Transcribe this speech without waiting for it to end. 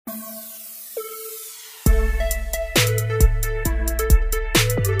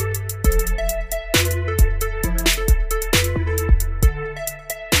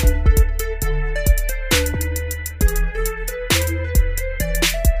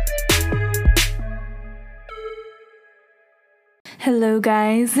Hello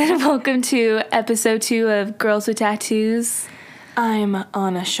guys, and welcome to episode 2 of Girls with Tattoos. I'm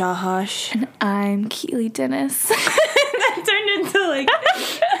Anna Shahash. And I'm Keely Dennis. That turned into like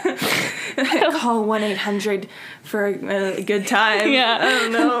call 1-800 for a good time. Yeah. I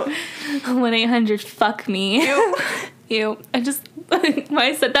don't know. 1-800 fuck me. Ew. Ew. I just, when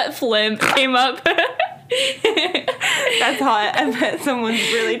I said that, phlegm came up. That's hot. I bet someone's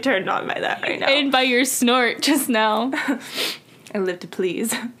really turned on by that right now. And by your snort just now. I live to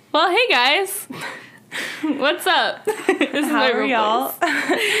please. Well, hey guys. What's up? This is How my are real y'all? voice.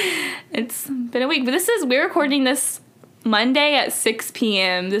 It's been a week, but we're recording this Monday at 6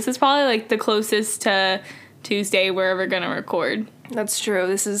 p.m. This is probably like the closest to Tuesday we're ever gonna record. That's true.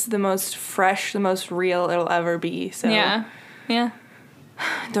 This is the most fresh, the most real it'll ever be. So Yeah.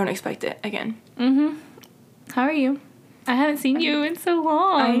 don't expect it again. Mm-hmm. How are you? I haven't seen you in so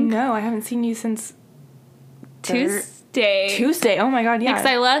long. I know. I haven't seen you since Tuesday. Oh my god, yeah. Because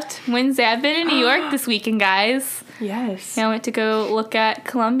I left Wednesday. I've been in New York this weekend, guys. Yes. I went to go look at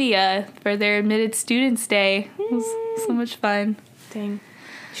Columbia for their Admitted Students Day. It was so much fun. Dang.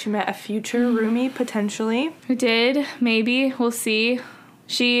 She met a future roomie, potentially. We did. Maybe. We'll see.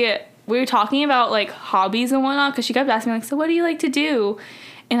 We were talking about, like, hobbies and whatnot, because she kept asking me, like, so what do you like to do?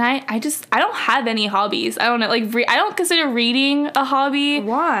 And I don't have any hobbies. I don't know. Like, I don't consider reading a hobby.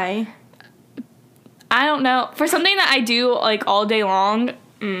 Why? I don't know. For something that I do, like, all day long,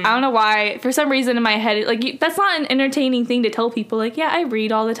 I don't know why. For some reason in my head, like, that's not an entertaining thing to tell people. Like, yeah, I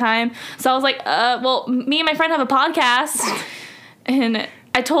read all the time. So I was like, well, me and my friend have a podcast. And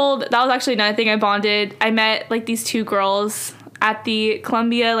that was actually another thing I bonded. I met, like, these two girls at the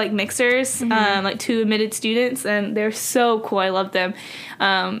Columbia, like, mixers, like, 2 admitted students. And they're so cool. I love them.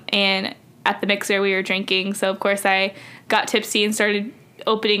 And at the mixer, we were drinking. So, of course, I got tipsy and started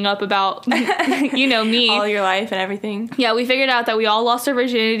opening up about, me. All your life and everything. Yeah, we figured out that we all lost our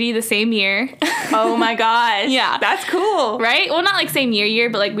virginity the same year. Oh my gosh. Yeah. That's cool. Right? Well, not like same year,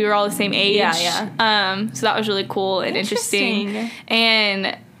 but like we were all the same age. Yeah. So that was really cool and interesting.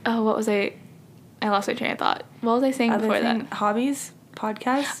 And, what was I lost my train of thought. What was I saying before that? Hobbies?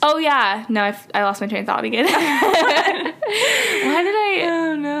 Podcast? Oh, yeah. No, I lost my train of thought again. Why did I?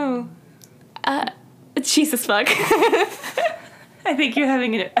 Oh, no. Jesus fuck. I think you're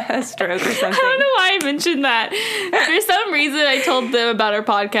having a stroke or something. I don't know why I mentioned that. For some reason, I told them about our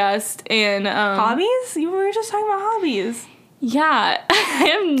podcast and hobbies? We were just talking about hobbies. Yeah, I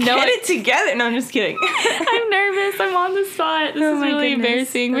have no. Get it together. No, I'm just kidding. I'm nervous. I'm on the spot. This is really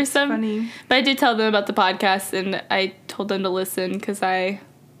embarrassing. That's funny. But I did tell them about the podcast, and I told them to listen because I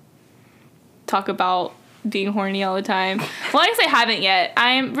talk about being horny all the time. Well, I guess I haven't yet.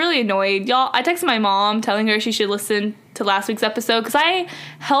 I'm really annoyed. Y'all, I texted my mom telling her she should listen to last week's episode because I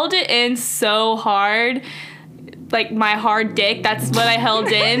held it in so hard. Like, my hard dick, that's what I held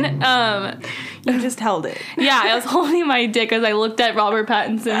in. You just held it. Yeah, I was holding my dick as I looked at Robert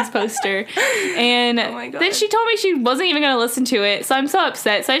Pattinson's poster. And oh my God. Then she told me she wasn't even going to listen to it. So I'm so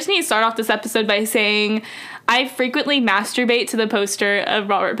upset. So I just need to start off this episode by saying I frequently masturbate to the poster of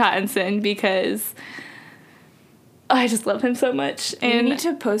Robert Pattinson because I just love him so much. And we need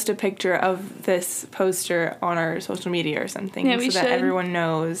to post a picture of this poster on our social media or something yeah, that everyone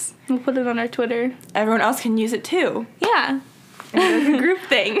knows. We'll put it on our Twitter. Everyone else can use it too. Yeah. It's a group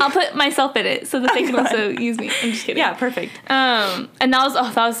thing. I'll put myself in it so that they can also use me. I'm just kidding. Yeah, perfect. And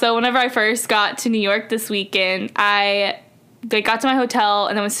that was so whenever I first got to New York this weekend, I got to my hotel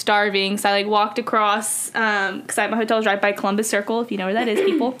and I was starving, so I walked across because my hotel was right by Columbus Circle, if you know where that is,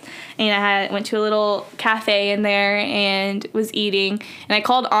 people. And I went to a little cafe in there and was eating. And I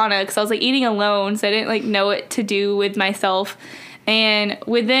called Anna because I was eating alone, so I didn't know what to do with myself. And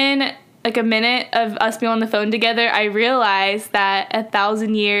within a minute of us being on the phone together, I realized that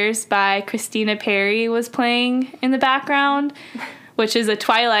 1,000 Years by Christina Perri was playing in the background. Which is a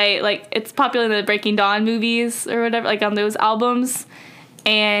Twilight, it's popular in the Breaking Dawn movies or whatever, on those albums.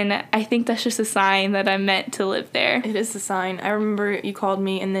 And I think that's just a sign that I'm meant to live there. It is a sign. I remember you called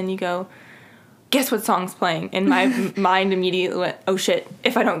me and then you go, guess what song's playing? And my mind immediately went, oh shit,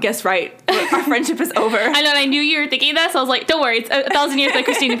 if I don't guess right, our friendship is over. I know, and I knew you were thinking that, so I was like, don't worry, it's 1,000 Years by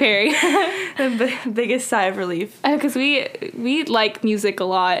Christina Perry. The biggest sigh of relief. Because we like music a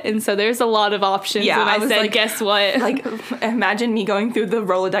lot, and so there's a lot of options. Yeah, when I was said, like, guess what? Like, imagine me going through the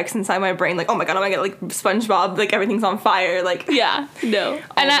Rolodex inside my brain, like, oh my god, like SpongeBob, like everything's on fire, like. Yeah, no.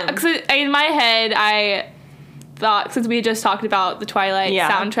 And in my head, I thought, since we had just talked about the Twilight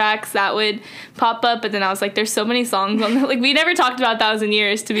soundtracks, that would pop up, but then I was like, there's so many songs on like, we never talked about 1,000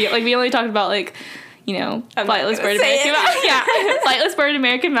 Years to be, like, we only talked about, like, you know, Flightless Bird, American Mouth. Yeah, Flightless Bird,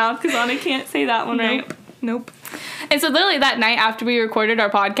 American Mouth, because Anna can't say that one, right? Nope. And so literally that night after we recorded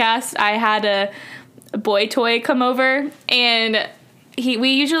our podcast, I had a boy toy come over, and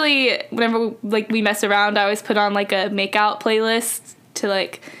we usually, whenever we mess around, I always put on like a makeout playlist to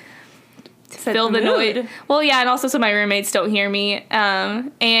like fill the noise. Well, yeah, and also so my roommates don't hear me.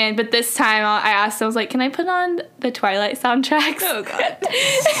 But this time I asked him, I was like, can I put on the Twilight soundtracks? Oh god.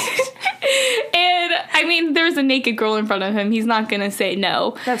 And I mean, there was a naked girl in front of him. He's not gonna say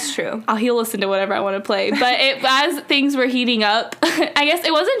no. That's true. He'll listen to whatever I want to play. But as things were heating up, I guess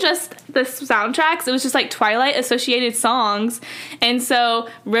it wasn't just the soundtracks. It was just like Twilight associated songs. And so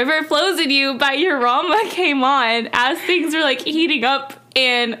River Flows in You by Urama came on as things were like heating up,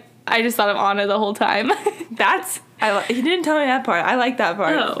 and I just thought of Anna the whole time. He didn't tell me that part. I like that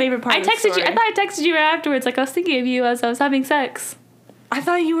part. Oh. Favorite part. I texted you. I thought I texted you right afterwards. Like, I was thinking of you as I was having sex. I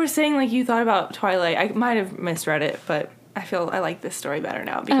thought you were saying like you thought about Twilight. I might have misread it, but I feel I like this story better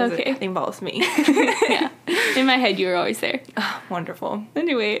now because it involves me. Yeah. In my head, you were always there. Oh, wonderful.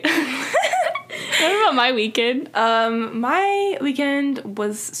 Anyway. What about my weekend? My weekend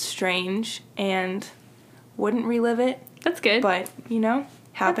was strange and wouldn't relive it. That's good. But, you know,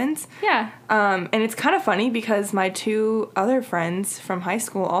 happens. Yeah. And it's kind of funny because my two other friends from high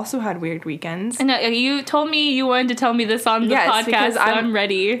school also had weird weekends. I know, you told me you wanted to tell me this on the podcast, so I'm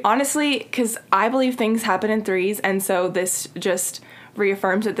ready. Honestly, because I believe things happen in threes, and so this just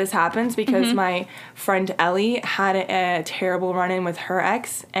reaffirms that this happens because my friend Ellie had a terrible run-in with her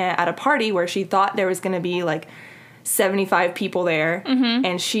ex at a party where she thought there was going to be, like, 75 people there,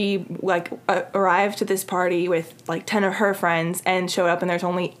 and she arrived to this party with like 10 of her friends and showed up, and there's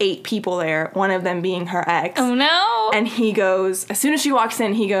only 8 people there, one of them being her ex. Oh no. And he goes, as soon as she walks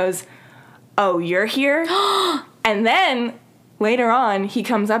in, he goes, oh, you're here? And then later on he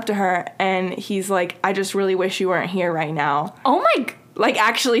comes up to her and he's like, I just really wish you weren't here right now. Oh my, like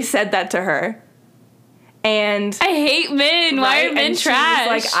actually said that to her. And I hate men. Why are men and trash?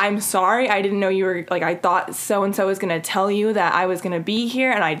 She was like, I'm sorry. I didn't know you were, like, I thought so-and-so was going to tell you that I was going to be here,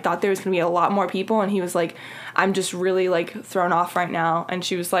 and I thought there was going to be a lot more people. And he was like, I'm just really, like, thrown off right now. And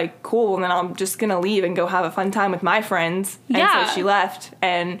she was like, cool, and then I'm just going to leave and go have a fun time with my friends. And so she left.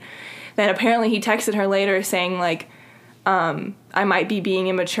 And then apparently he texted her later saying, like, I might be being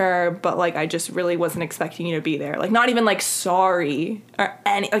immature, but, like, I just really wasn't expecting you to be there. Like, not even, like, sorry or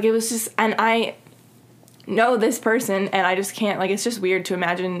any, like, it was just, and I know this person, and I just can't, like, it's just weird to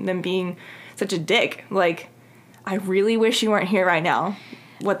imagine them being such a dick. Like, I really wish you weren't here right now.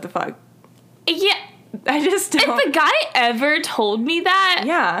 What the fuck? Yeah. I just don't. If the guy ever told me that,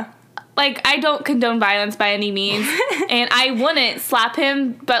 yeah, like, I don't condone violence by any means, and I wouldn't slap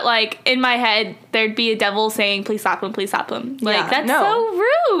him, but, like, in my head, there'd be a devil saying, please slap him, please slap him. Like, that's so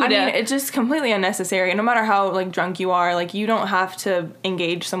rude. I mean, it's just completely unnecessary. No matter how, like, drunk you are, like, you don't have to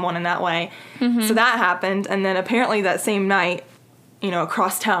engage someone in that way. So that happened, and then apparently that same night, you know,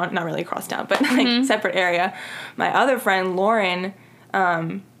 across town, not really across town, but, like, separate area, my other friend, Lauren,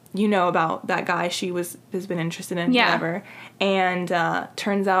 you know about that guy she has been interested in, whatever. And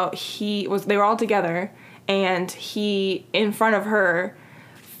turns out they were all together, and he, in front of her,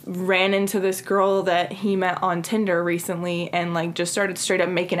 ran into this girl that he met on Tinder recently and, like, just started straight up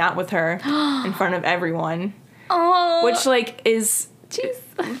making out with her in front of everyone. Oh. Which, like, is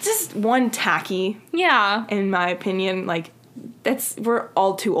just one tacky. Yeah. In my opinion, like, we're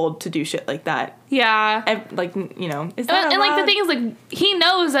all too old to do shit like that. Yeah. Like, you know, is that and like, the thing is, like, he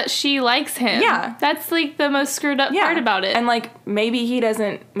knows that she likes him. Yeah. That's, like, the most screwed up part about it. And, like, maybe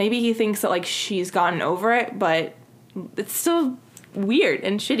he thinks that, like, she's gotten over it, but it's still weird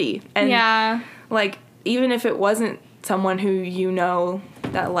and shitty. And, like, even if it wasn't someone who you know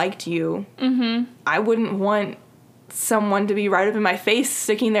that liked you, I wouldn't want someone to be right up in my face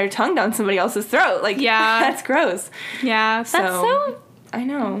sticking their tongue down somebody else's throat. Like, that's gross. Yeah, that's so... I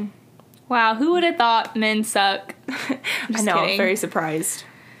know. Wow, who would have thought men suck? I know, kidding. Very surprised.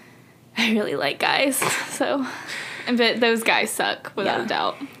 I really like guys, so... But those guys suck, without a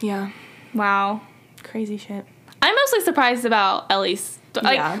doubt. Yeah. Wow. Crazy shit. I'm mostly surprised about Ellie's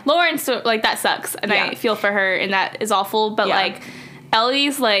Like, Yeah. Lauren, so, like, that sucks, and Yeah. I feel for her, and that is awful, but, Yeah. like,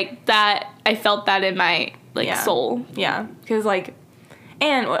 Ellie's, like, that, I felt that in my, like, Yeah. soul. Yeah, because, like,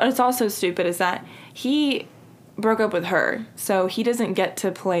 and what's also stupid is that he broke up with her, so he doesn't get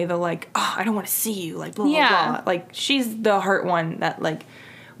to play the, like, oh, I don't want to see you, like, blah, Yeah. blah, blah. Like, she's the hurt one that, like,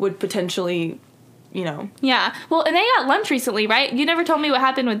 would potentially, you know. Yeah. Well, and they got lunch recently, right? You never told me what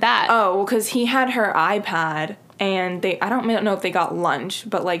happened with that. Oh, well, because he had her iPad, and I don't know if they got lunch,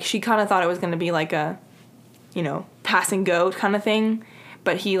 but, like, she kind of thought it was going to be, like, a, you know, pass and go kind of thing,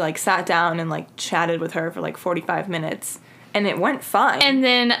 but he, like, sat down and, like, chatted with her for, like, 45 minutes. And it went fine. And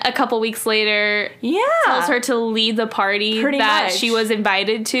then a couple weeks later, yeah, tells her to lead the party Pretty that much. she was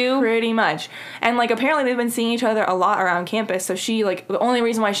invited to. pretty much. And, like, apparently they've been seeing each other a lot around campus, so she, like, the only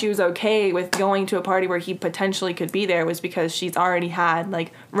reason why she was okay with going to a party where he potentially could be there was because she's already had,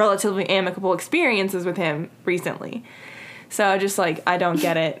 like, relatively amicable experiences with him recently. So, just, like, I don't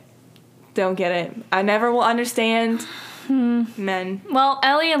get it. Don't get it. I never will understand men. Well,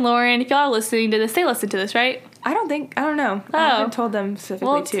 Ellie and Lauren, if y'all are listening to this, they listen to this, right? I don't know. I Oh. haven't told them specifically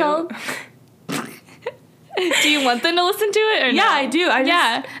Well, to. tell- Do you want them to listen to it or Yeah, no? I do.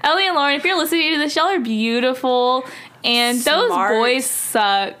 Yeah. Ellie and Lauren, if you're listening to this, y'all are beautiful. And those Smart. boys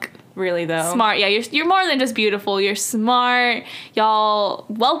suck. Really, though. Smart. Yeah, you're more than just beautiful. You're smart. Y'all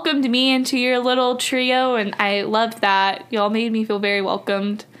welcomed me into your little trio, and I loved that. Y'all made me feel very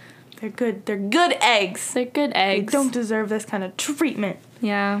welcomed. They're good. They're good eggs. They're good They eggs. don't deserve this kind of treatment.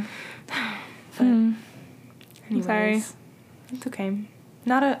 Yeah. But anyways, sorry. It's okay.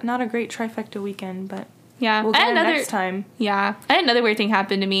 Not a great trifecta weekend, but Yeah. we'll I get had it another next time. Yeah. I had another weird thing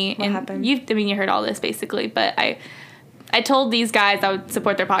happen to me. What and happened? You heard all this basically, but I told these guys I would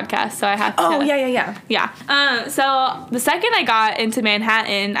support their podcast, so I have to. Oh, yeah. Yeah. So the second I got into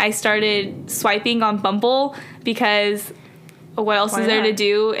Manhattan, I started swiping on Bumble because what else Why is there to not?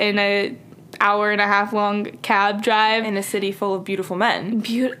 do in a hour and a half long cab drive? In a city full of beautiful men.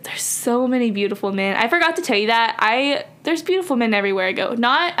 There's so many beautiful men. I forgot to tell you that. There's beautiful men everywhere I go.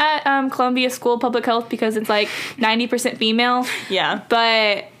 Not at Columbia School of Public Health because it's like 90% female, Yeah.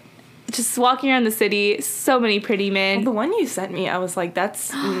 but just walking around the city, so many pretty men. The one you sent me, I was like,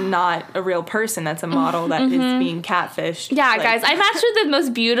 that's not a real person. That's a model that is being catfished. Yeah, Like, guys, I matched with the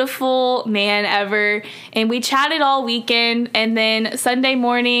most beautiful man ever, and we chatted all weekend, and then Sunday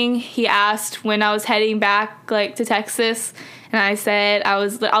morning, he asked when I was heading back, like, to Texas, and I said I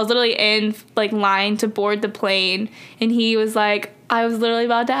was literally in, like, line to board the plane, and he was like, I was literally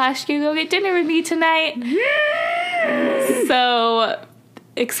about to ask you to go get dinner with me tonight. So,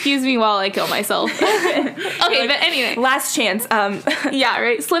 excuse me while I kill myself. Okay, but anyway. Last chance. Yeah,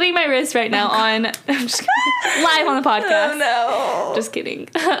 right. Slitting my wrist right now on I'm just kidding. Live on the podcast. Oh, no. Just kidding.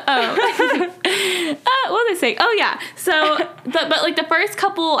 What was I saying? Oh yeah. So, but like the first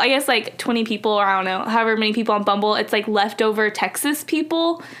couple, I guess like 20 people, or I don't know, however many people on Bumble, it's like leftover Texas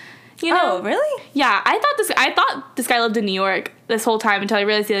people. You know? Oh, really? Yeah. I thought this guy lived in New York this whole time until I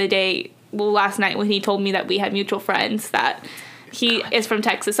realized the other day, well, last night when he told me that we had mutual friends that he is from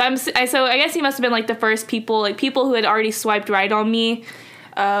Texas. So so I guess he must have been like the first people who had already swiped right on me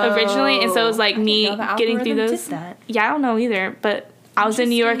originally, and so it was like me getting through those. Yeah, I don't know either, but I was in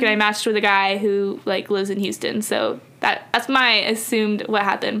New York and I matched with a guy who like lives in Houston, so that's my assumed what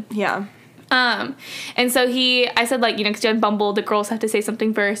happened. Yeah. And so I said like, you know, because on Bumble the girls have to say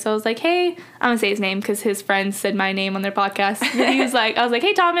something first, so I was like, hey, I'm gonna say his name because his friends said my name on their podcast. And he was like, I was like,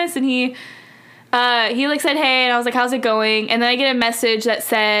 hey Thomas, and he like said hey, and I was like, how's it going? And then I get a message that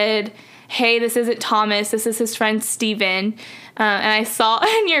said, hey, this isn't Thomas, this is his friend Steven. And I saw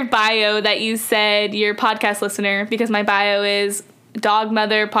in your bio that you said you're a podcast listener, because my bio is dog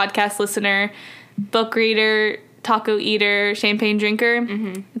mother, podcast listener, book reader, taco eater, champagne drinker.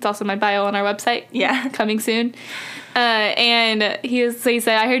 Mm-hmm. It's also my bio on our website. Yeah. Coming soon. And he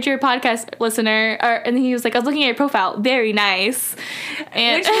said, I heard you're a podcast listener. And then he was like, I was looking at your profile. Very nice.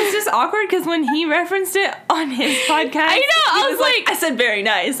 And Which was just awkward because when he referenced it on his podcast, I know, he I was like, I said very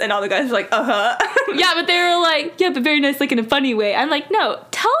nice, and all the guys were like, yeah, but they were like, yeah, but very nice, like in a funny way. I'm like, no,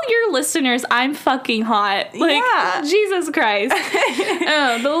 tell your listeners I'm fucking hot. Like, Yeah. Jesus Christ.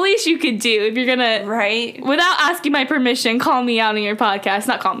 The least you could do if you're gonna, Right. without asking my permission, call me out on your podcast.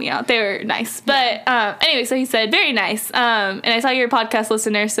 Not call me out. They were nice. But anyway, so he said, very nice. And I saw you're a podcast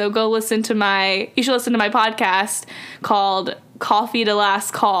listener, so you should listen to my podcast called Coffee to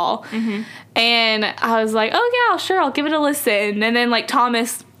Last Call. Mm-hmm. And I was like, oh yeah, sure, I'll give it a listen. And then like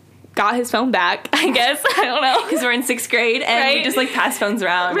Thomas got his phone back, I guess. I don't know. Because we're in 6th grade, and we just like pass phones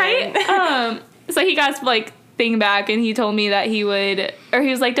around. Right? And So he got his like thing back, and he told me that he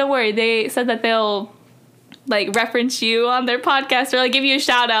was like, don't worry, they said that they'll like reference you on their podcast or like give you a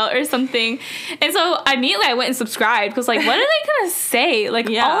shout out or something. And so immediately I went and subscribed because like, what are they gonna say? Like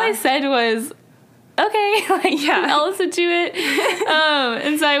all I said was, okay, like I'll listen to it.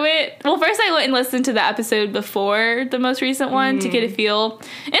 And so first I went and listened to the episode before the most recent one to get a feel.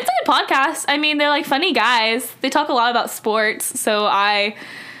 And it's a good podcast. I mean, they're like funny guys. They talk a lot about sports, so I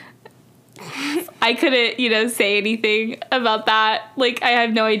couldn't, say anything about that. Like, I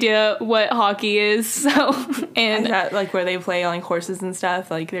have no idea what hockey is, so. And is that, like, where they play on, like, horses and stuff?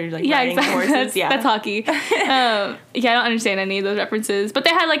 Like, they're, like, riding horses? That's hockey. I don't understand any of those references. But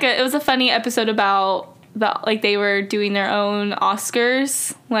they had, like, it was a funny episode about, they were doing their own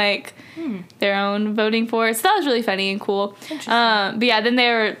Oscars, like, their own voting for it. So that was really funny and cool. But, yeah, then they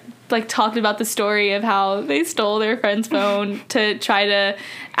were like talked about the story of how they stole their friend's phone to try to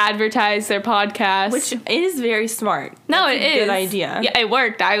advertise their podcast, which is very smart. No, That's a good idea. Yeah, it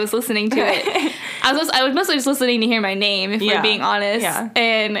worked. I was listening to it. I was mostly just listening to hear my name, if we're being honest. Yeah.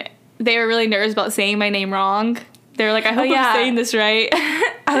 And they were really nervous about saying my name wrong. They were like, I hope I'm saying this right.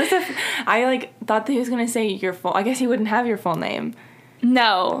 I thought that he was gonna say your full. I guess he wouldn't have your full name.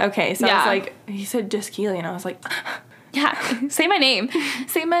 No. Okay, so I was like, he said just Keely, and I was like. Yeah, say my name.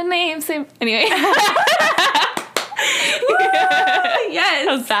 Say my name. Anyway. Yes. That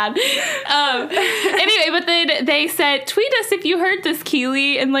was sad. Anyway, but then they said, tweet us if you heard this,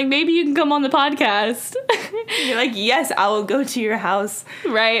 Keely, and, like, maybe you can come on the podcast. You're like, yes, I will go to your house.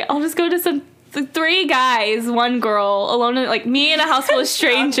 Right. I'll just go to some 3 guys, 1 girl, alone, like, me in a house full of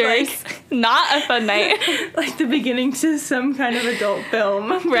strangers. Not a fun night. Like the beginning to some kind of adult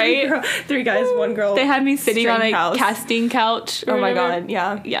film. Right? 3 guys, 1 girl. They had me sitting on a casting couch. Oh my god,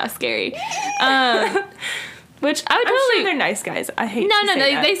 yeah. Yeah, scary. Which I would I'm totally. sure they're nice guys. I hate. No,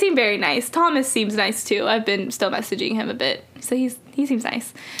 they seem very nice. Thomas seems nice too. I've been still messaging him a bit, so he seems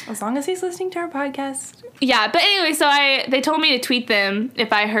nice. As long as he's listening to our podcast. Yeah, but anyway, so they told me to tweet them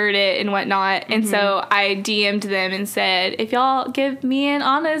if I heard it and whatnot, and so I DM'd them and said, if y'all give me and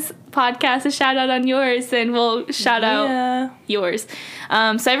Anna's podcast a shout out on yours, then we'll shout out yours.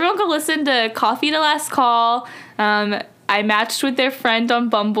 So everyone go listen to Coffee to Last Call. I matched with their friend on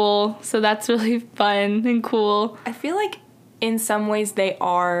Bumble, so that's really fun and cool. I feel like in some ways they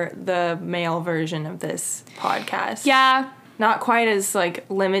are the male version of this podcast. Yeah. Not quite as, like,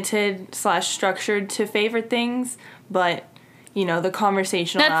 limited / structured to favorite things, but, the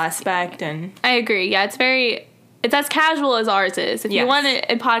conversational aspect and... I agree. Yeah, it's as casual as ours is. If you want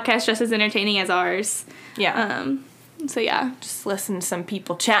a podcast just as entertaining as ours. Yeah. So, yeah. Just listen to some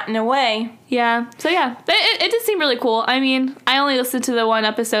people chatting away. Yeah. So, yeah. It did seem really cool. I mean, I only listened to the 1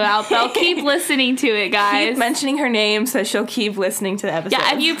 episode out, but I'll keep listening to it, guys. Keep mentioning her name so she'll keep listening to the episode.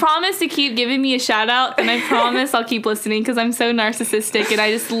 Yeah, if you promise to keep giving me a shout out, then I promise I'll keep listening because I'm so narcissistic and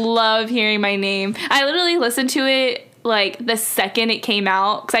I just love hearing my name. I literally listened to it like the second it came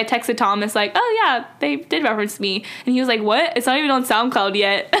out because I texted Thomas like, oh yeah, they did reference me, and he was like, what? It's not even on SoundCloud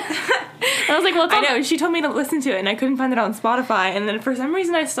yet. And I was like, well, I know, she told me to listen to it and I couldn't find it on Spotify, and then for some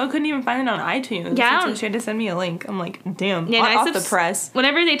reason I still couldn't even find it on iTunes. Yeah, so she had to send me a link. I'm like, damn, off the press.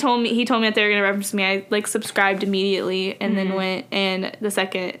 Whenever he told me that they were gonna reference me, I like subscribed immediately and then went, and the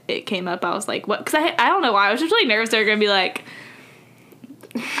second it came up I was like, what? Because I don't know why, I was just really nervous they were gonna be like,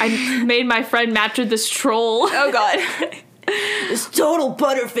 I made my friend match with this troll. Oh god. This total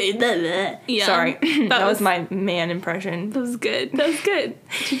butterface. Yeah. Sorry. That was my man impression. That was good. Do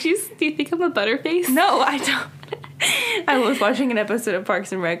you think I'm a butterface? No, I don't. I was watching an episode of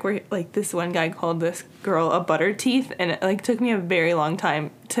Parks and Rec where, like, this one guy called this girl a butter teeth, and it, like, took me a very long time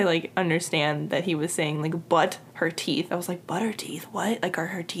to, like, understand that he was saying, like, butt her teeth. I was like, butter teeth? What? Like, are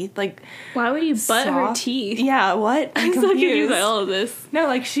her teeth, like, why would you butt her teeth? Yeah, what? I'm so confused by all of this. No,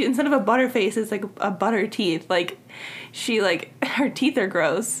 like, she, instead of a butter face, it's, like, a butter teeth. Like, she, like, her teeth are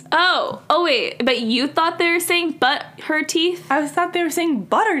gross. Oh, wait, but you thought they were saying butt her teeth? I thought they were saying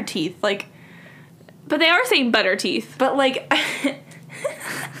butter teeth, like... But they are saying butter teeth. But, like...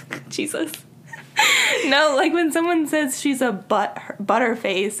 Jesus. No, like, when someone says she's a butter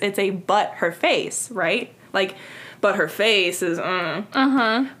face, it's a butt her face, right? Like, but her face is,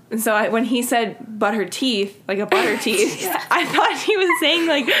 Uh-huh. And so when he said butt her teeth, like a butter teeth, I thought he was saying,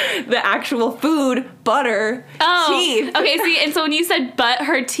 like, the actual food, butter, teeth. Okay, see, and so when you said butt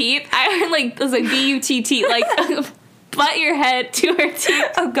her teeth, I heard, like, it was like B-U-T-T, like... butt your head to her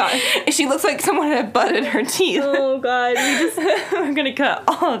teeth. Oh god, she looks like someone had butted her teeth. Oh god, we're gonna cut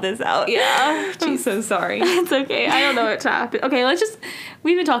all of this out. Yeah, I'm so sorry. It's okay. I don't know what happened. Okay,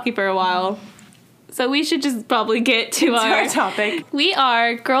 we've been talking for a while, so we should just probably get to our topic. We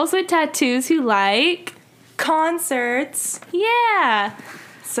are girls with tattoos who like concerts. Yeah.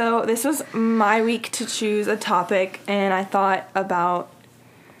 So this was my week to choose a topic, and I thought about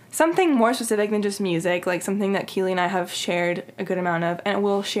something more specific than just music, like something that Keely and I have shared a good amount of, and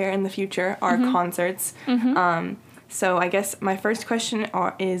we'll share in the future, our concerts. So I guess my first question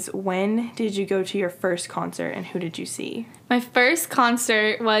is, when did you go to your first concert, and who did you see? My first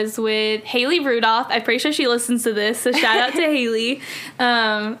concert was with Haley Rudolph. I'm pretty sure she listens to this, so shout out to Haley.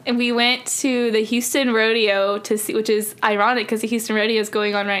 And we went to the Houston Rodeo to see, which is ironic because the Houston Rodeo is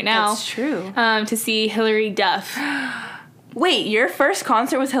going on right now. That's true. To see Hilary Duff. Wait, your first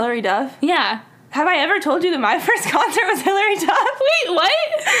concert was Hilary Duff? Yeah. Have I ever told you that my first concert was Hilary Duff? Wait, what?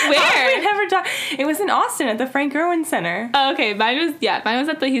 Where? We never talked. It was in Austin at the Frank Irwin Center. Oh, okay. Mine was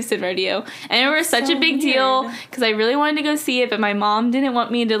at the Houston Rodeo. And it was such a big deal because I really wanted to go see it, but my mom didn't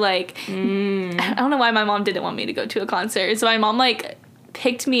want me to, like, I don't know why my mom didn't want me to go to a concert. So my mom, like,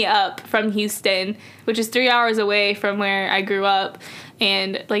 picked me up from Houston, which is 3 hours away from where I grew up,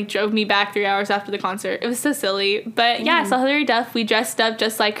 and, like, drove me back 3 hours after the concert. It was so silly. But, yeah, so Hilary Duff, we dressed up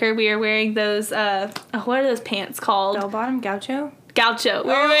just like her. We were wearing those, what are those pants called? Bell-bottom gaucho? Gaucho. We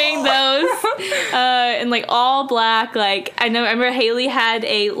were wearing those, and, like, all black. Like, I remember Haley had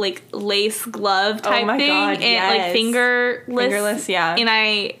a, like, lace glove type thing. God, and, yes. like, fingerless, yeah. And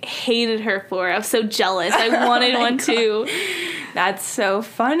I hated her for it. I was so jealous. I wanted one, too. That's so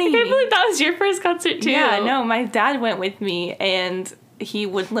funny. I can't believe that was your first concert, too. Yeah, no, my dad went with me, and he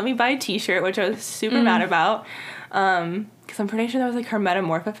would let me buy a t-shirt, which I was super mad about. Because I'm pretty sure that was, like, her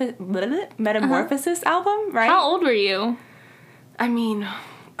Metamorphosis album, right? How old were you? I mean,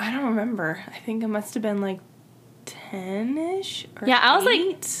 I don't remember. I think it must have been, like, 10-ish or Yeah, I was, 8,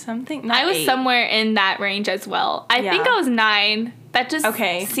 like, something. I was somewhere in that range as well. I think I was 9. That just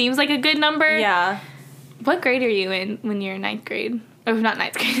seems like a good number. Yeah. What grade are you in when you're in 9th grade? Oh, not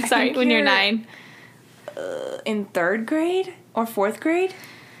 9th grade. Sorry, when you're 9. In 3rd grade or 4th grade?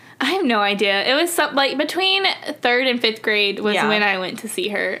 I have no idea. It was like between 3rd and 5th grade was when I went to see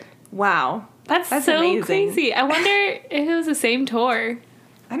her. Wow. That's so amazing. Crazy. I wonder if it was the same tour.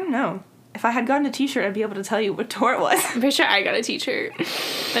 I don't know. If I had gotten a t-shirt, I'd be able to tell you what tour it was. I'm pretty sure I got a t-shirt,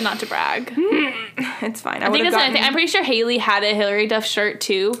 but not to brag. It's fine. I think that's another thing. I'm pretty sure Haley had a Hilary Duff shirt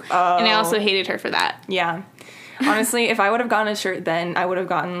too, and I also hated her for that. Yeah. Honestly, if I would have gotten a shirt then, I would have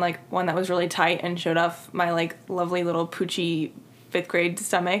gotten, like, one that was really tight and showed off my, like, lovely little poochy 5th grade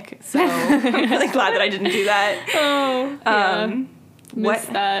stomach. So I'm really glad that I didn't do that. Oh, yeah. Miss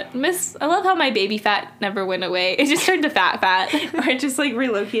that. I love how my baby fat never went away. It just turned to fat. Or it just, like,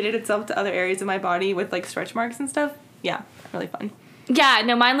 relocated itself to other areas of my body with, like, stretch marks and stuff. Yeah, really fun. Yeah,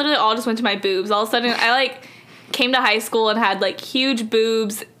 no, mine literally all just went to my boobs. All of a sudden, I, like, came to high school and had, like, huge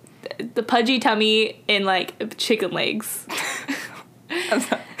boobs, the pudgy tummy, and, like, chicken legs. I'm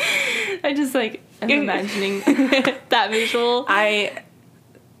sorry. I just, like, I'm imagining that visual. I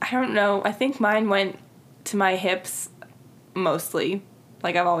don't know. I think mine went to my hips mostly.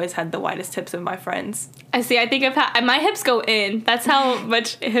 Like, I've always had the widest hips of my friends. I see. I think my hips go in. That's how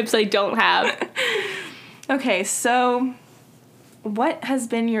much hips I don't have. Okay, so what has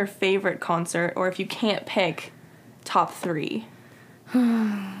been your favorite concert, or if you can't pick, top 3? You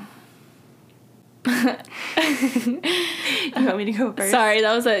want me to go first? Sorry,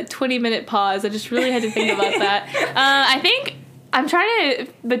 that was a 20-minute pause. I just really had to think about that. I think I'm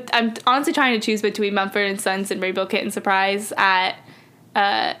honestly trying to choose between Mumford & Sons and Rainbow Kitten Surprise. I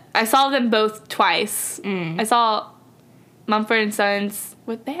saw them both twice. I saw Mumford & Sons.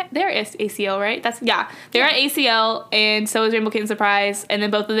 They're ACL, right? They're at ACL, and so is Rainbow Kitten Surprise, and then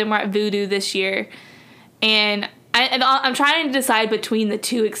both of them were at Voodoo this year. And I'm trying to decide between the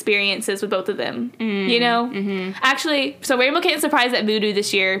two experiences with both of them, you know? Mm-hmm. Actually, so Rainbow Kitten Surprise at Voodoo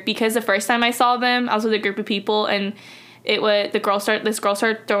this year, because the first time I saw them, I was with a group of people, and this girl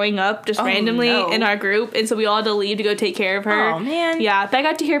started throwing up just randomly in our group, and so we all had to leave to go take care of her. Oh, man. Yeah, but I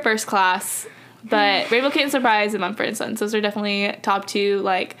got to hear first class. But Rainbow Kitten Surprise and Mumford & Sons, those are definitely top 2.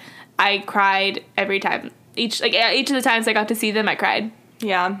 Like, I cried every time. Each of the times I got to see them, I cried.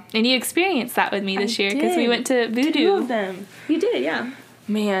 Yeah. And you experienced that with me this year because we went to Voodoo. 2 of them. You did, yeah.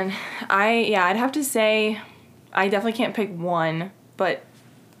 Man, I'd have to say I definitely can't pick one, but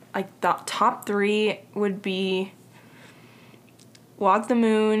like the top 3 would be Walk the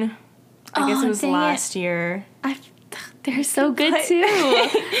Moon. I guess it was last year. They're so good too.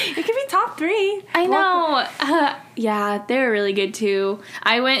 It could be top 3. I know. Yeah, they were really good too.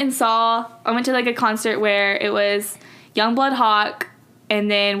 I went to like a concert where it was Youngblood Hawk, and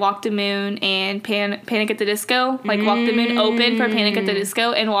then Walk the Moon and Panic at the Disco. Like, Walk the Moon opened for Panic at the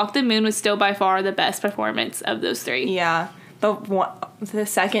Disco, and Walk the Moon was still by far the best performance of those 3. Yeah. The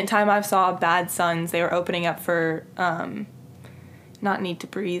second time I saw Bad Sons, they were opening up for not Need to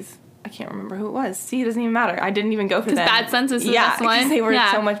Breathe. I can't remember who it was. See, it doesn't even matter. I didn't even go for them. Bad Sons was the yeah, next one. because they were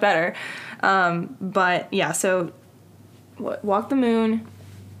Yeah. so much better. But yeah, so Walk the Moon,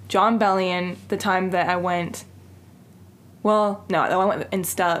 John Bellion, the time that I went. Well, no, I went in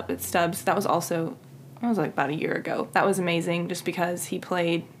Stubbs. That was like about a year ago. That was amazing just because he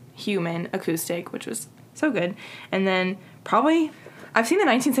played Human acoustic, which was so good. And then probably I've seen the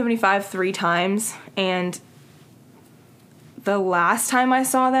 1975 3 times, and the last time I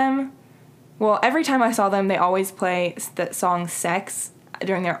saw them, well, every time I saw them, they always play the song Sex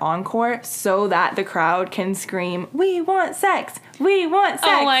during their encore so that the crowd can scream, "We want sex! We want sex!"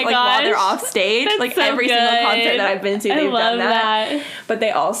 Oh my like gosh. while they're off stage. That's like so every single concert good. that I've been to, I they've love done that. that. But they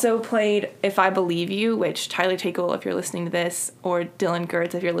also played If I Believe You, which Tyler Tickle, if you're listening to this, or Dylan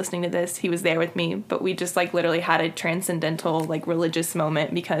Gertz, if you're listening to this, he was there with me. But we just like literally had a transcendental like religious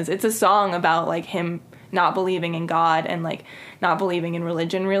moment because it's a song about like him not believing in God and like not believing in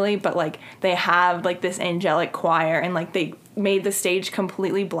religion really, but like they have like this angelic choir and like they made the stage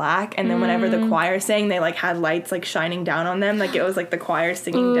completely black, and then whenever the choir sang, they like had lights like shining down on them, like it was like the choir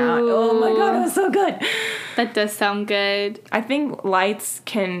singing down. Oh my god, it was so good. That does sound good. I think lights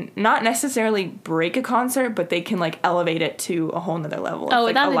can not necessarily break a concert, but they can like elevate it to a whole nother level. Oh,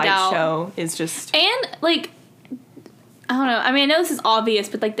 It's, like, without a light doubt. show is just And, like, I don't know. I mean, I know this is obvious,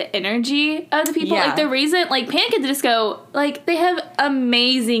 but, like, the energy of the people. Yeah. Like, the reason, like, Panic at the Disco, like, they have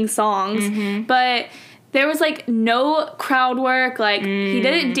amazing songs. But there was, like, no crowd work. Like, he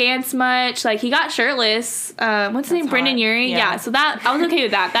didn't dance much. Like, he got shirtless. What's his name? Brendan hot. Urie? Yeah. Yeah, so that, I was okay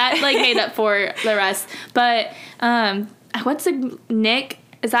with that. That, like, made up for the rest. But, what's the, Nick?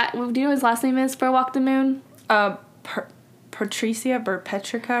 Is that, do you know what his last name is for Walk the Moon? Patricia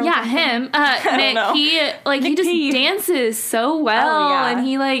Burpetrica. Yeah, him. Nick, know. he just P. dances so well, Oh, yeah. and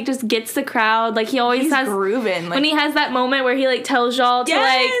he like just gets the crowd. Like he always He's has grooving. Like, when he has that moment where he like tells y'all to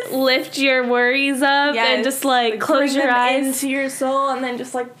Yes! like lift your worries up and just like close bring your them eyes. into your soul and then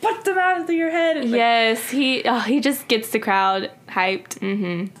just like put them out of your head. And, like, Yes, he just gets the crowd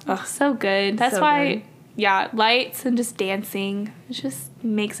hyped. Ugh. So good. That's So why. good. Yeah, lights and just dancing. It just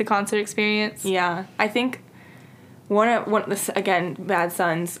makes a concert experience. Yeah, I think one this again, Bad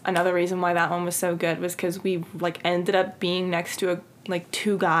Sons. Another reason why that one was so good was because we like ended up being next to like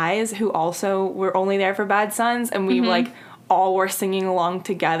 2 guys who also were only there for Bad Sons, and we like all were singing along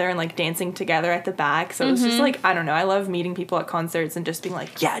together and like dancing together at the back. So it was just like, I don't know. I love meeting people at concerts and just being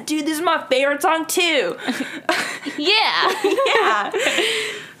like, yeah, dude, this is my favorite song too. Yeah. Yeah.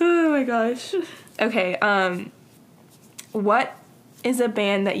 Oh my gosh. Okay. What is a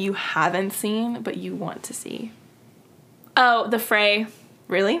band that you haven't seen but you want to see? Oh, The Fray.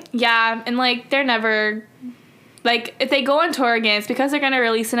 Really? Yeah, and, like, they're never... Like, if they go on tour again, it's because they're going to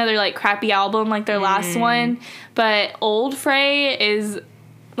release another, like, crappy album like their last one. But Old Fray is,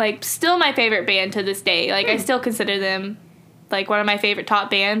 like, still my favorite band to this day. Like, I still consider them, like, one of my favorite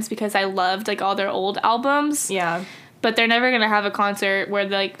top bands because I loved, like, all their old albums. Yeah. But they're never going to have a concert where,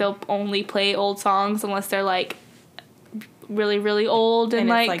 like, they'll only play old songs unless they're, like, really, really old and it's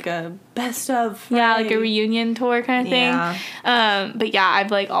like like a best of. yeah, like a Fray. reunion tour kind of thing. Yeah. But yeah,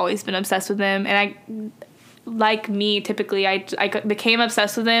 I've like always been obsessed with them, and I, like me, typically I became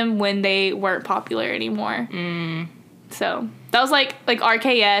obsessed with them when they weren't popular anymore. So that was like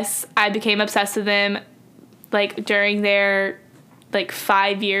RKS. I became obsessed with them like during their like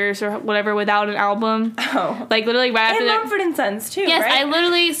 5 years or whatever without an album. Oh. Like literally right after And their... Mumford and Sons too, Yes, right? I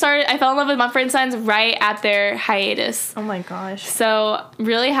literally I fell in love with Mumford & Sons right at their hiatus. Oh my gosh. So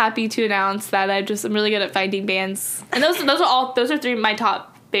really happy to announce that I'm really good at finding bands. And those are 3 of my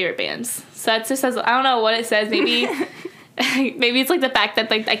top favorite bands. So that just says, I don't know what it says, maybe maybe it's like the fact that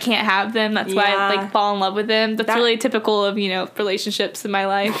like I can't have them. That's why I like fall in love with them. That's really typical of, relationships in my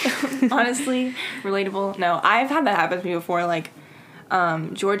life. Honestly, relatable. No, I've had that happen to me before. Like,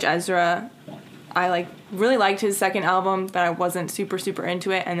 George Ezra, I like really liked his second album, but I wasn't super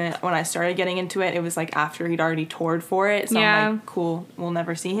into it. And then when I started getting into it, it was like after he'd already toured for it. So I'm like, cool, we'll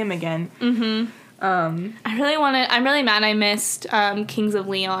never see him again. I'm really mad I missed Kings of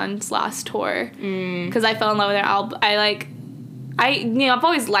Leon's last tour because I fell in love with their album. I've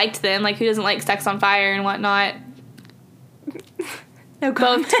always liked them. Like, who doesn't like Sex on Fire and whatnot? No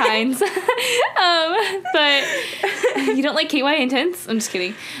Both times. But you don't like KY Intense? I'm just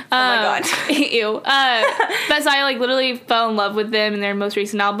kidding. Oh my god. Ew. But so I like literally fell in love with them in their most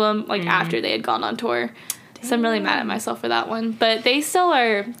recent album, like after they had gone on tour. So I'm really mad at myself for that one. But they still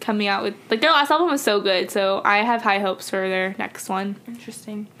are coming out with, like, their last album was so good, so I have high hopes for their next one.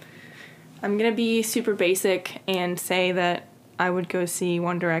 Interesting. I'm gonna be super basic and say that I would go see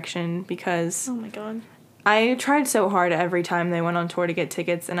One Direction because Oh my god. I tried so hard every time they went on tour to get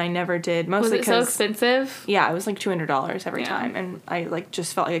tickets, and I never did. Was Mostly it so because expensive? yeah, it was like $200 every Yeah. time, and I like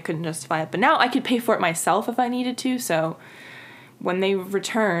just felt like I couldn't justify it. But now I could pay for it myself if I needed to. So when they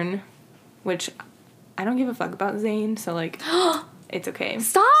return, which I don't give a fuck about Zayn, so like it's okay.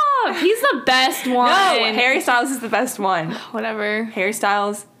 Stop! He's the best one. No, Harry Styles is the best one. Whatever. Harry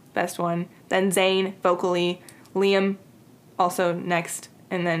Styles, best one. Then Zayn vocally, Liam also next,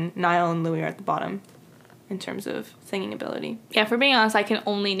 and then Niall and Louis are at the bottom in terms of singing ability. Yeah, for being honest, I can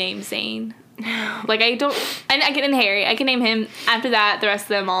only name Zayn. Like, I don't... I can name Harry. I can name him. After that, the rest of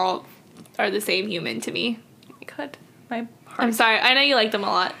them all are the same human to me. Oh my god, my heart. I'm sorry. I know you like them a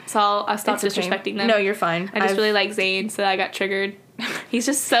lot, so I'll stop It's okay. disrespecting them. No, you're fine. I just really like Zayn, so I got triggered. He's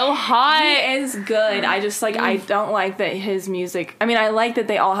just so hot. He is good. I just like I don't like that his music. I mean, I like that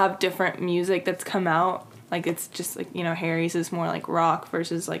they all have different music that's come out. Like it's just like, you know, Harry's is more like rock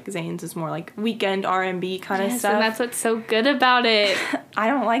versus like Zayn's is more like weekend R&B kind of Yes, stuff. and that's what's so good about it. I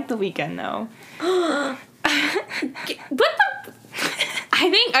don't like the weekend though. What the?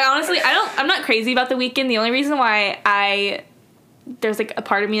 I'm not crazy about The Weeknd. The only reason why there's like a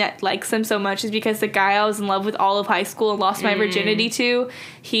part of me that likes him so much is because the guy I was in love with all of high school and lost my virginity to,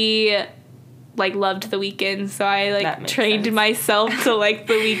 he like loved The Weeknd, so I like trained sense. myself to like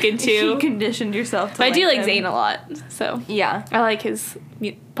The Weeknd too. You conditioned yourself to But I do like him. Zayn a lot, so Yeah. I like his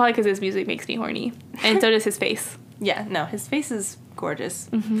probably because his music makes me horny, and so does his face. Yeah, no, his face is gorgeous.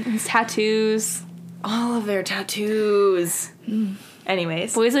 His tattoos. All of their tattoos.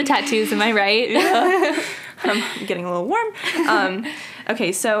 Anyways. Boys with tattoos, am I right? I'm getting a little warm.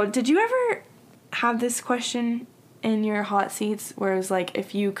 Okay, so did you ever have this question in your hot seats where it was like,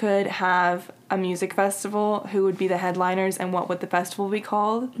 if you could have a music festival, who would be the headliners and what would the festival be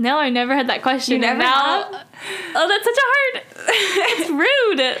called? No, I never had that question. You never now, have? Oh, that's such a hard. It's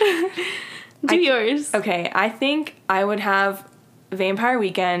rude. Do yours. Okay, I think I would have Vampire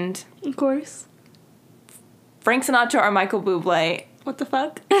Weekend, Of course. Frank Sinatra or Michael Bublé, What the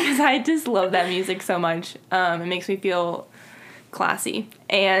fuck? because I just love that music so much. It makes me feel classy.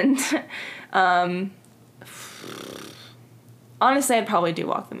 And honestly, I'd probably do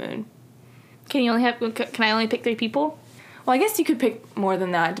Walk the Moon. Can I only pick 3 people? Well, I guess you could pick more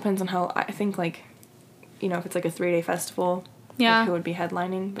than that. It depends on how, I think, like, you know, if it's like a 3-day festival, Yeah. like, who would be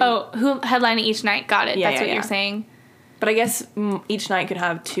headlining. But, Oh, who headlining each night? Got it. Yeah, That's yeah, what yeah. you're saying. but I guess each night could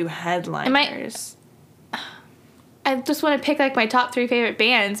have 2 headliners. I just want to pick like my top 3 favorite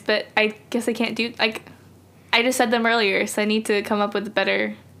bands, but I guess I can't do like. I just said them earlier, so I need to come up with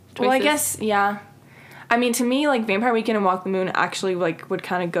better choices. Well, I guess, yeah. I mean, to me, like, Vampire Weekend and Walk the Moon actually, like, would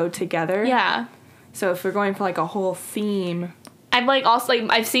kind of go together. Yeah. So if we're going for, like, a whole theme. I've like also like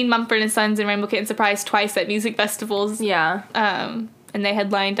I've seen Mumford and Sons and Rainbow Kitten Surprise twice at music festivals. Yeah. And they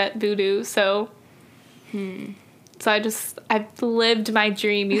headlined at Voodoo, so. So I've lived my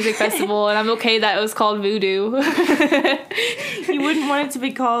dream music festival, and I'm okay that it was called Voodoo. You wouldn't want it to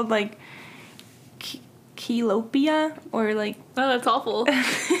be called, like, Keylopia? Or, like... Oh, that's awful.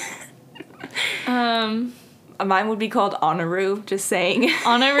 Mine would be called Honoru, just saying.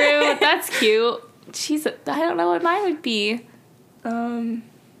 Honoru, that's cute. Jeez, I don't know what mine would be.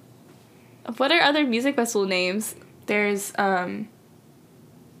 What are other music festival names? There's,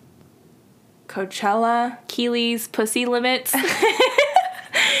 Coachella. Keely's Pussy Limits.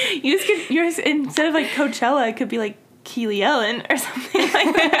 Yours, instead of, like, Coachella, it could be, like, Keely Ellen or something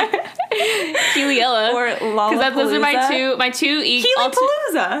like that. Keelyella. Or Lollapalooza. Because those are my two.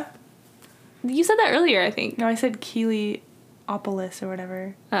 Keelypalooza! You said that earlier, I think. No, I said Keelyopolis or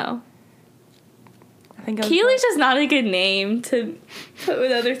whatever. Oh. I think I was Keely's just not a good name to put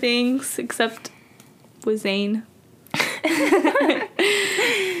with other things, except with Zayn.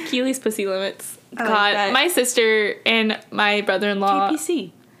 Keely's Pussy Limits. I like God, that. my sister and my brother-in-law.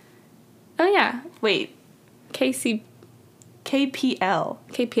 KPC. Oh yeah, Wait, KPL.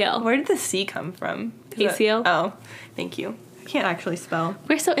 KPL. Where did the C come from? ACL. Oh, thank you. I can't actually spell.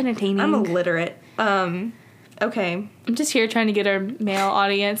 We're so entertaining. I'm illiterate. Okay. I'm just here trying to get our male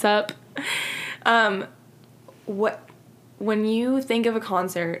audience up. When you think of a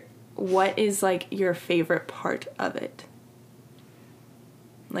concert, what is, like, your favorite part of it?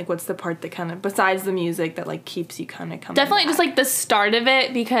 Like, what's the part that kind of, besides the music, that, like, keeps you kind of coming Definitely back? just like the start of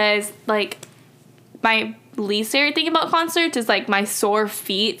it, because like my least favorite thing about concerts is like my sore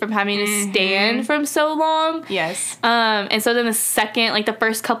feet from having to stand from so long. Yes. And so then the second, like the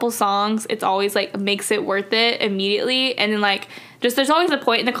first couple songs, it's always like makes it worth it immediately. And then like just there's always a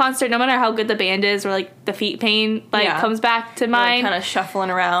point in the concert, no matter how good the band is, where like the feet pain like comes back to mind. Kind of shuffling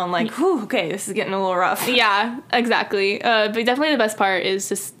around, like, whew, okay, this is getting a little rough. Yeah, exactly. But definitely the best part is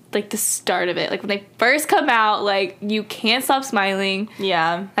just like the start of it. Like when they first come out, like you can't stop smiling.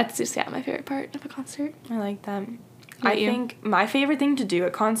 Yeah. That's just my favorite part of a concert. I like that. About I you? think my favorite thing to do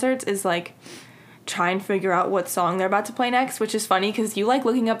at concerts is like try and figure out what song they're about to play next, which is funny because you like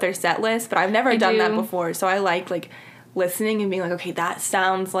looking up their set list, but I've never done that do. before. So I like listening and being like, okay, that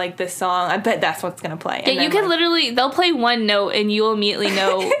sounds like this song. I bet that's what's gonna play. Yeah, you can literally, they'll play one note and you'll immediately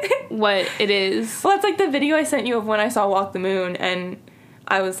know what it is. Well, it's like the video I sent you of when I saw Walk the Moon, and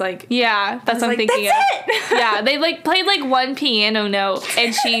I was like, Yeah, that's what I'm thinking that's of. it! Yeah, they like played like one piano note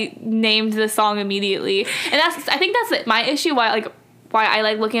and she named the song immediately. And I think that's my issue why I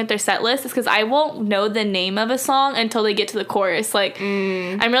like looking at their set list is because I won't know the name of a song until they get to the chorus. Like,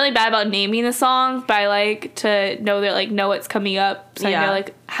 I'm really bad about naming the song, but I like to know that know what's coming up. So I know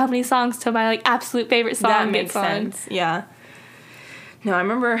like how many songs to my like absolute favorite song. That makes gets on. sense. Yeah. No, I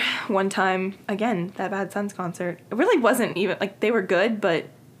remember one time, again, that Bad Sons concert. It really wasn't even, like, they were good, but it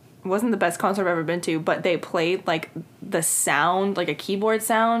wasn't the best concert I've ever been to. But they played, like, the sound, like a keyboard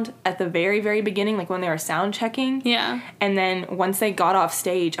sound at the very, very beginning, like when they were sound checking. Yeah. And then once they got off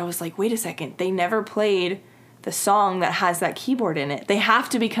stage, I was like, wait a second, they never played the song that has that keyboard in it. They have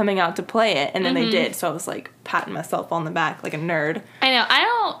to be coming out to play it. And then they did. So I was, like, patting myself on the back like a nerd. I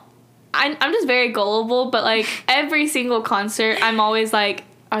know. I'm just very gullible, but like every single concert, I'm always like,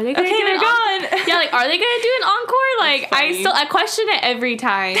 are they gonna do they're an gone. Yeah, like are they gonna do an encore? Like I question it every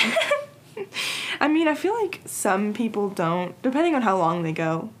time. I mean, I feel like some people don't, depending on how long they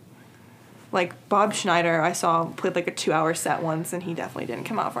go. Like Bob Schneider, I saw played like a 2-hour set once, and he definitely didn't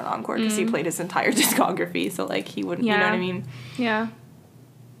come out for an encore because he played his entire discography. So like he wouldn't, you know what I mean? Yeah.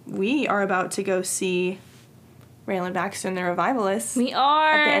 We are about to go see Raylan Baxter and the Revivalists. We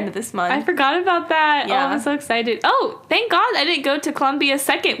are. At the end of this month. I forgot about that. Yeah. Oh, I'm so excited. Oh, thank God I didn't go to Columbia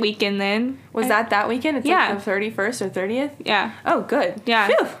second weekend then. Was that weekend? It's like the 31st or 30th? Yeah. Oh, good. Yeah.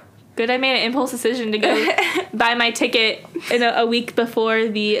 Phew. Good, I made an impulse decision to go buy my ticket in a week before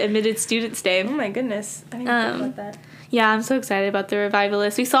the admitted students day. Oh my goodness. I didn't even think about that. Yeah, I'm so excited about the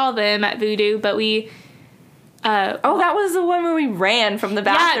Revivalists. We saw them at Voodoo, but we... that was the one where we ran from the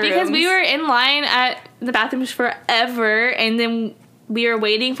bathroom. Yeah, because we were in line at the bathrooms forever, and then we were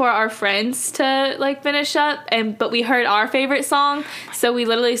waiting for our friends to like finish up, but we heard our favorite song, so we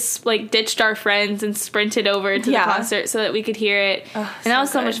literally like ditched our friends and sprinted over to the concert so that we could hear it. And that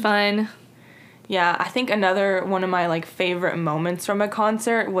was so much fun. Yeah, I think another one of my like favorite moments from a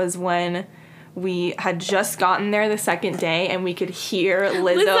concert was when we had just gotten there the second day and we could hear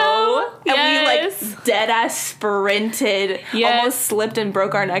Lizzo. And we like dead ass sprinted, almost slipped and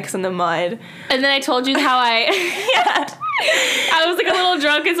broke our necks in the mud. And then I told you how I was like a little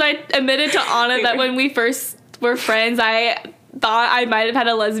drunk, and so I admitted to Anna that when we first were friends, I thought I might have had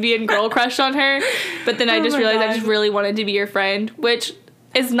a lesbian girl crush on her, but then I just realized I just really wanted to be your friend, which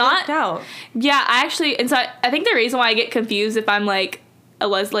is not. Yeah, I actually, and so I think the reason why I get confused if I'm like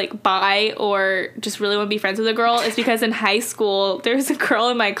bi or just really want to be friends with a girl is because in high school there was a girl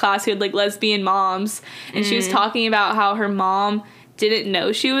in my class who had like lesbian moms, and she was talking about how her mom didn't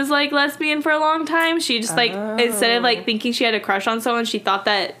know she was like lesbian for a long time. She just like instead of like thinking she had a crush on someone, she thought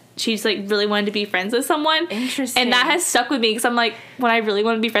that she just like really wanted to be friends with someone. Interesting. And that has stuck with me because I'm like, when I really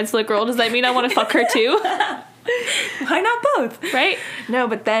want to be friends with a girl, does that mean I want to fuck her too? Why not both? Right? No,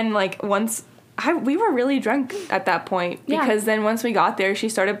 but then like once we were really drunk at that point, because then once we got there, she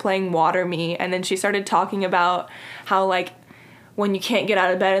started playing Water Me, and then she started talking about how like when you can't get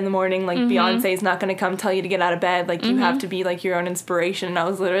out of bed in the morning, like Beyonce's not gonna come tell you to get out of bed, like you have to be like your own inspiration. And I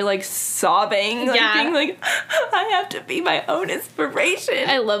was literally like sobbing, like being like, I have to be my own inspiration.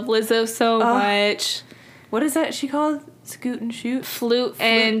 I love Lizzo so much. What is that she called? Scoot and shoot? Flute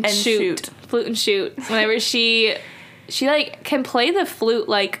and shoot. Flute and shoot. Whenever she like can play the flute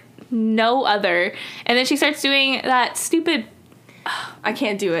like no other, and then she starts doing that stupid I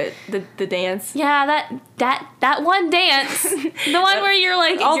can't do it. The dance. Yeah, that one dance. The one where you're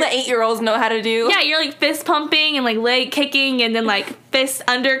like all the 8-year-olds know how to do. Yeah, you're like fist pumping and like leg kicking and then like fist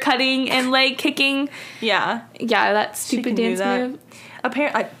undercutting and leg kicking. Yeah. Yeah, that stupid dance move.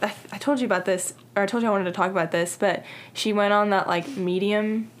 Apparently, I told you about this, or I told you I wanted to talk about this, but she went on that like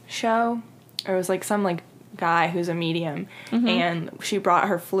medium show, or it was like some like guy who's a medium, and she brought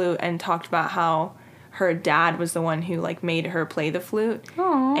her flute and talked about how her dad was the one who like made her play the flute.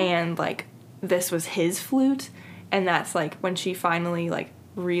 Aww. And like this was his flute, and that's like when she finally like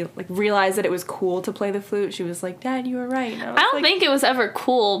realized that it was cool to play the flute, she was like, Dad, you were right. I don't think it was ever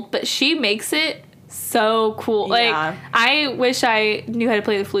cool, but she makes it so cool. Yeah. Like I wish I knew how to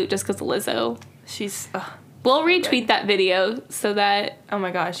play the flute just because of Lizzo. She's We'll retweet that video so that Oh my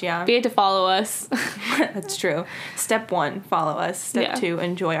gosh, yeah. you have to follow us. That's true. Step 1, follow us. Step Yeah. 2,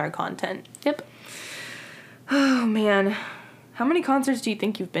 enjoy our content. Yep. Oh man. How many concerts do you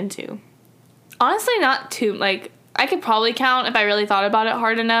think you've been to? Honestly, not too, like, I could probably count if I really thought about it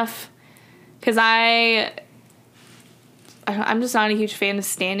hard enough. Because I'm just not a huge fan of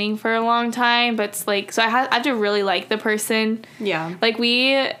standing for a long time. But it's like, so I have to really like the person. Yeah. Like,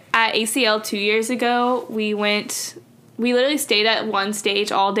 we, at ACL 2 years ago, we literally stayed at one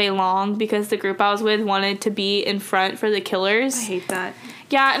stage all day long because the group I was with wanted to be in front for the Killers. I hate that.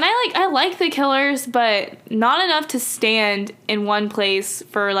 Yeah, and I like the Killers, but not enough to stand in one place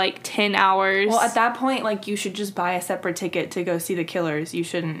for like 10 hours. Well, at that point, like, you should just buy a separate ticket to go see the Killers. You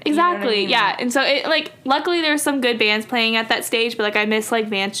shouldn't. Exactly, You know what I mean? yeah. And so, it like, luckily there were some good bands playing at that stage, but like, I miss like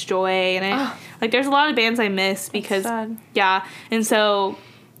Vance Joy, and like, there's a lot of bands I miss because, sad. yeah. And so,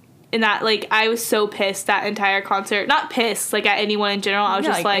 in that, like, I was so pissed that entire concert. Not pissed, like, at anyone in general. I was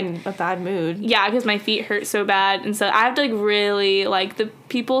just like in a bad mood. yeah, because my feet hurt so bad, and so I have to like really like the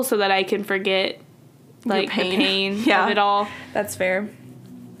people so that I can forget like the pain Yeah. of it all. That's fair.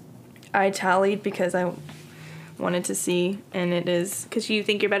 I tallied because I wanted to see, and it is Because you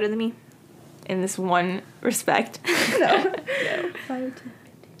think you're better than me. in this one respect. No.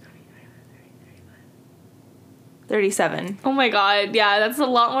 37. Oh my god, yeah, that's a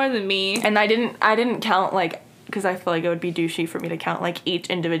lot more than me. And I didn't count, like, because I feel like it would be douchey for me to count, like, each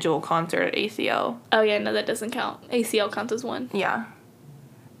individual concert at ACL. Oh yeah, no, that doesn't count. ACL counts as one. Yeah.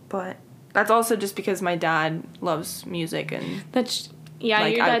 But that's also just because my dad loves music, and That's yeah,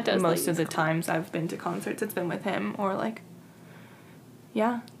 like, your dad does. most like, of the times I've been to concerts, it's been with him, or like,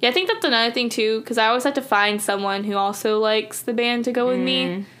 yeah. yeah, I think that's another thing too, because I always have to find someone who also likes the band to go with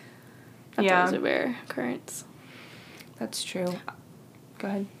me. That's Yeah. always a rare occurrence. That's true. Go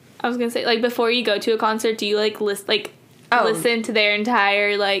ahead. I was gonna say, like, before you go to a concert, do you like Oh. listen to their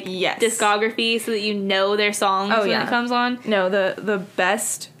entire like Yes. discography so that you know their songs Oh, when yeah. it comes on? No, the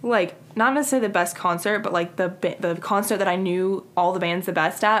best, like, not necessarily the best concert, but like the concert that I knew all the bands the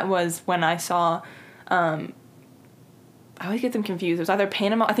best at was when I saw, I always get them confused. It was either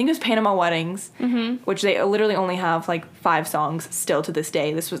I think it was Panama Weddings, which they literally only have like 5 songs still to this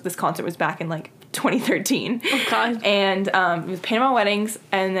day. This concert was back in like 2013. Oh god. And it was Panama Weddings,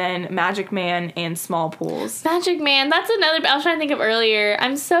 and then Magic Man and Small Pools. Magic Man, that's another I was trying to think of earlier.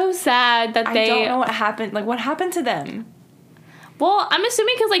 I'm so sad that I they don't know what happened. Like, what happened to them? Well, I'm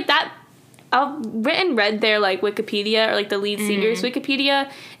assuming because like that I've read their like Wikipedia or like the lead singer's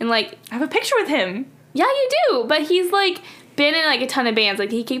Wikipedia, and like I have a picture with him. yeah, you do, but he's like been in like a ton of bands.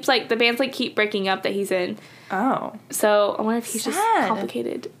 Like he keeps like the bands like keep breaking up that he's in. Oh. So I wonder if he's just Sad.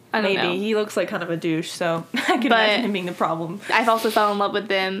 complicated. I don't Maybe. know. He looks like kind of a douche, so I can imagine him being the problem. I've also fell in love with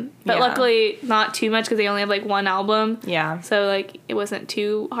them, but Yeah. luckily not too much because they only have like one album. Yeah. So like it wasn't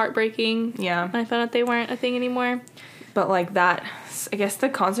too heartbreaking. Yeah. When I found out they weren't a thing anymore. But like that, I guess the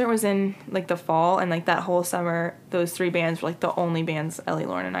concert was in like the fall, and like that whole summer, those 3 bands were like the only bands Ellie,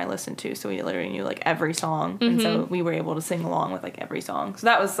 Lauren, and I listened to. So we literally knew like every song, and so we were able to sing along with like every song. So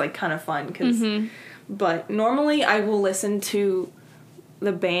that was like kind of fun because. But normally I will listen to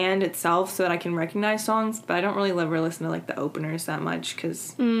the band itself so that I can recognize songs, but I don't really ever listen to like the openers that much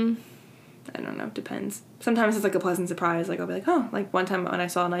because I don't know, it depends. Sometimes it's like a pleasant surprise. Like I'll be like, oh, like one time when I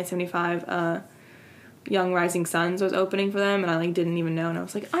saw 975. Young Rising Suns was opening for them, and I like didn't even know, and I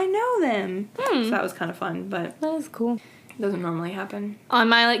was like, I know them. So that was kind of fun, but That is cool. it doesn't normally happen. On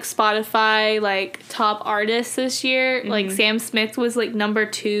my like Spotify like top artists this year, like Sam Smith was like number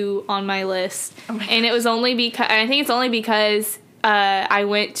 2 on my list. Oh my And it was only because I think it's only because I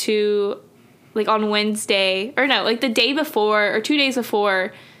went to like on Wednesday or no, like the day before or 2 days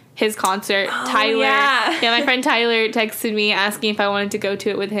before his concert, Tyler. yeah. My friend Tyler texted me asking if I wanted to go to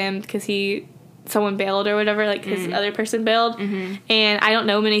it with him because someone bailed or whatever, like his other person bailed, and I didn't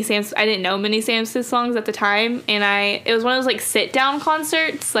know many Sam Smith songs at the time, and it was one of those like sit down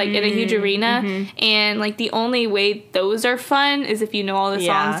concerts like in a huge arena, and like the only way those are fun is if you know all the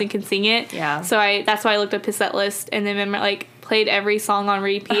Yeah. songs and can sing it. Yeah. So that's why I looked up his set list and then remember like played every song on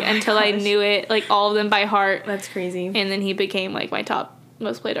repeat until I gosh. knew it, like all of them by heart, That's crazy. and then he became like my top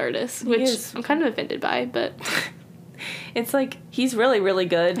most played artist, which is. I'm kind of offended by, but It's like, he's really, really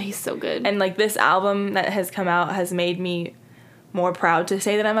good. he's so good. And like this album that has come out has made me more proud to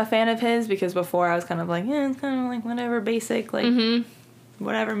say that I'm a fan of his, because before I was kind of like, it's kind of like whatever, basic, like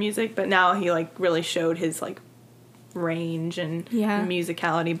whatever music. But now he like really showed his like range and Yeah.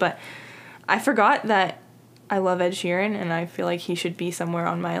 musicality. But I forgot that I love Ed Sheeran, and I feel like he should be somewhere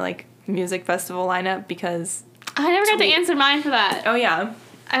on my like music festival lineup because I never got to Tweet. answer mine for that. oh yeah,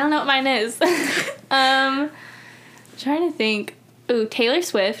 I don't know what mine is. Trying to think. Ooh, Taylor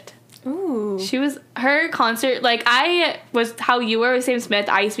Swift. Ooh. Her concert, like, I was how you were with Sam Smith.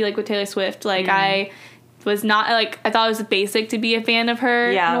 I used to be, like, with Taylor Swift. Like, I was not, like, I thought it was basic to be a fan of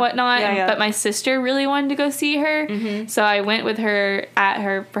her and whatnot. Yeah. But my sister really wanted to go see her. So I went with her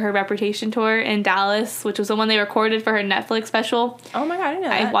for her Reputation tour in Dallas, which was the one they recorded for her Netflix special. Oh my God, I didn't know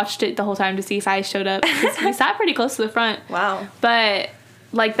that. I watched it the whole time to see if I showed up. 'Cause we sat pretty close to the front. Wow. But,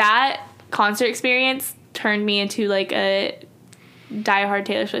 like, that concert experience turned me into, like, a diehard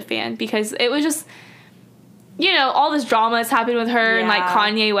Taylor Swift fan, because it was just, you know, all this drama that's happened with her and, like,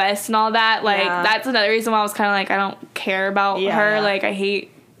 Kanye West and all that. Like, that's another reason why I was kind of like, I don't care about her. Like, I hate,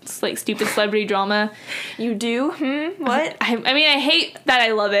 like, stupid celebrity drama. You do? What? I mean, I hate that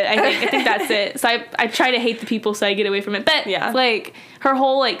I love it. I think that's it. So I try to hate the people so I get away from it. But, like, her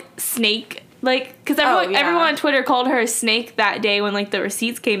whole, like, snake, like, because everyone on Twitter called her a snake that day when, like, the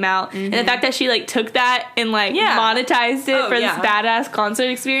receipts came out. And the fact that she, like, took that and, like, monetized it for this badass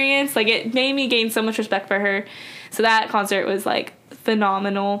concert experience, like, it made me gain so much respect for her. So that concert was, like,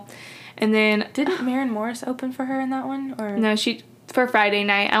 phenomenal. And then... Didn't Maren Morris open for her in that one? Or no, for Friday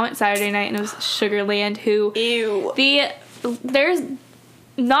night. I went Saturday night, and it was Sugarland, who... Ew. There's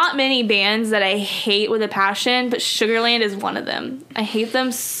not many bands that I hate with a passion, but Sugarland is one of them. I hate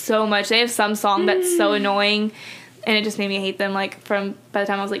them so much. They have some song that's so annoying, and it just made me hate them, like, by the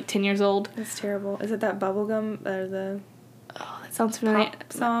time I was, like, 10 years old. That's terrible. Is it that Bubblegum, or the... Oh, that sounds familiar.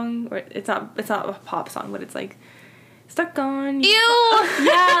 Pop song? Or it's not a pop song, but it's, like, Stuck on... Ew!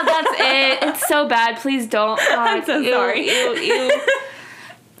 Yeah, that's it. It's so bad. Please don't. I'm so sorry. Ew.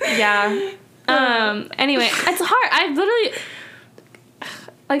 Yeah. Anyway, it's hard. I literally...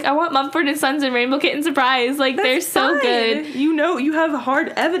 Like, I want Mumford & Sons and Rainbow Kitten Surprise. Like, they're so good. You know, you have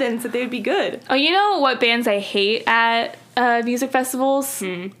hard evidence that they'd be good. Oh, you know what bands I hate at music festivals?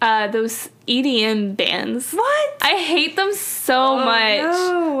 Those EDM bands. What? I hate them so much.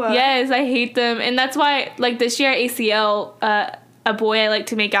 No. Yes, I hate them. And that's why, like, this year at ACL, a boy I like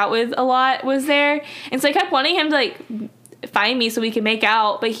to make out with a lot was there. And so I kept wanting him to, like, find me so we could make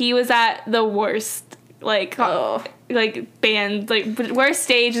out. But he was at the worst, like... like, band, like, worst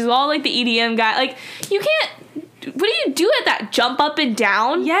stage is all, like, the EDM guy. Like, you can't... What do you do at that? Jump up and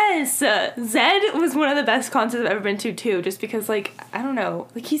down? Yes. Zed was one of the best concerts I've ever been to, too, just because, like, I don't know.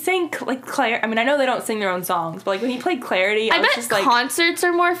 Like, he sang, like, Claire... I mean, I know they don't sing their own songs, but, like, when he played Clarity, I was bet just, like... concerts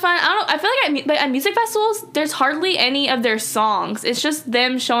are more fun. I don't know. I feel like at music festivals, there's hardly any of their songs. It's just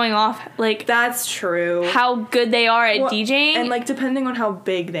them showing off, like... That's true. How good they are at DJing. And, like, depending on how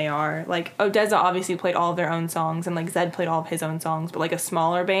big they are. Like, Odessa obviously played all of their own songs, and, like, Zed played all of his own songs, but, like, a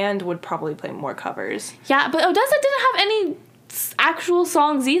smaller band would probably play more covers. Yeah, but Odessa didn't have any actual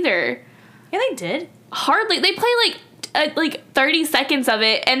songs either. Yeah, they did. Hardly. They play, like 30 seconds of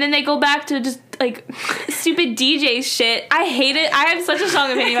it, and then they go back to just, like, stupid DJ shit. I hate it. I have such a strong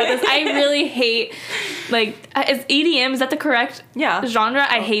opinion about this. I really hate, like, is EDM, is that the correct genre?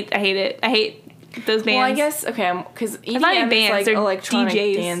 I hate it. I hate those bands. Well, I guess, okay, because EDM bands, is, like, they're electronic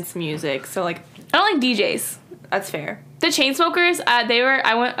DJs. dance music, so, like... I don't like DJs. That's fair. The Chainsmokers, I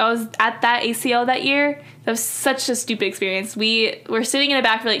was at that ACL that year. That was such a stupid experience. We were sitting in the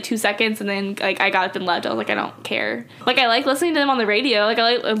back for, like, 2 seconds, and then, like, I got up and left. I was like, I don't care. Like, I like listening to them on the radio. Like,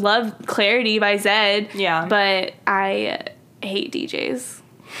 I love Clarity by Zed. Yeah. But I hate DJs.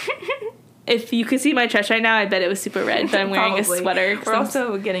 If you could see my chest right now, I bet it was super red, but I'm wearing a sweater. We're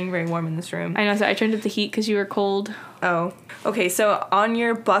also getting very warm in this room. I know, so I turned up the heat because you were cold. Oh. Okay, so on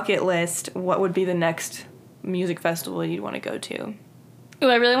your bucket list, what would be the next music festival you'd want to go to? Ooh,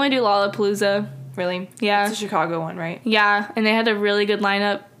 I really want to do Lollapalooza. Really? Yeah. It's a Chicago one, right? Yeah, and they had a really good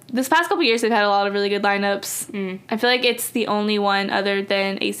lineup. This past couple years, they've had a lot of really good lineups. I feel like it's the only one other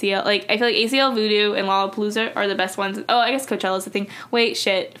than ACL. Like, I feel like ACL, Voodoo, and Lollapalooza are the best ones. Oh, I guess Coachella's the thing. Wait,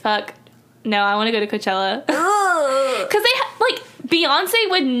 shit, fuck. No, I want to go to Coachella. Because like, Beyonce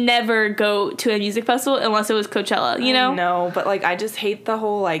would never go to a music festival unless it was Coachella, you know? No, but, like, I just hate the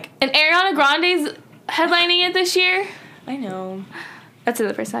whole, like... And Ariana Grande's headlining it this year. I know. That's the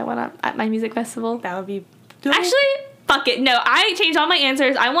other person I want at my music festival. That would be... Actually, fuck it. No, I changed all my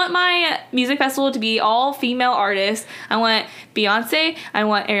answers. I want my music festival to be all female artists. I want Beyonce. I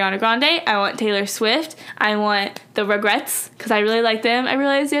want Ariana Grande. I want Taylor Swift. I want the Regrets, because I really like them. I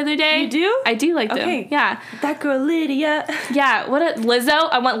realized the other day. You do? I do like them. Yeah. That girl Lydia. Yeah. Lizzo.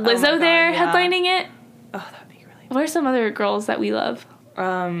 I want Lizzo there headlining it. Oh, that would be really... What are some other girls that we love?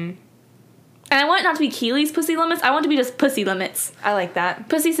 And I want it not to be Keely's Pussy Limits. I want it to be just Pussy Limits. I like that.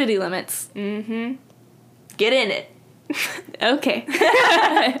 Pussy City Limits. Mm-hmm. Get in it. Okay.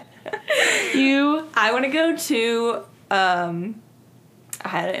 I want to go to, I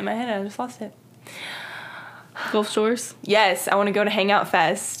had it in my head and I just lost it. Gulf Shores. Yes, I want to go to Hangout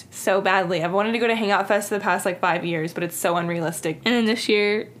Fest so badly. I've wanted to go to Hangout Fest for the past, 5 years, but it's so unrealistic. And then this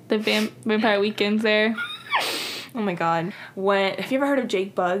year, the Vampire Weekend's there. Oh my god. Have you ever heard of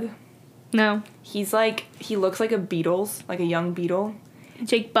Jake Bugg? No. He looks like a Beatles, like a young Beatle.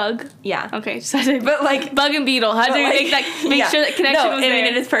 Jake Bugg? Yeah. Okay, just had to, but Bug and Beetle. How do you make yeah. sure that connection was there? I mean,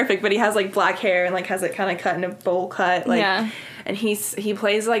 it is perfect, but he has, black hair and, has it kind of cut in a bowl cut. Yeah. And he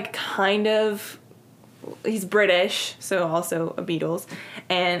plays, kind of... He's British, so also a Beatles.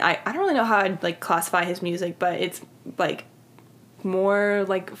 And I don't really know how I'd, classify his music, but it's, more,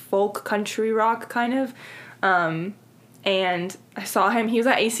 folk country rock, kind of. And I saw him. He was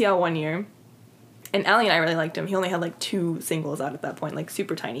at ACL one year. And Allie and I really liked him. He only had 2 singles out at that point,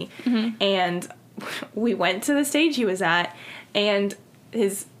 super tiny. Mm-hmm. And we went to the stage he was at, and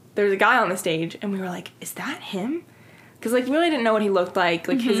there's a guy on the stage, and we were like, is that him? Because, we really didn't know what he looked like.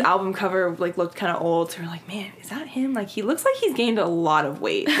 His album cover, looked kind of old, so we were like, man, is that him? He looks like he's gained a lot of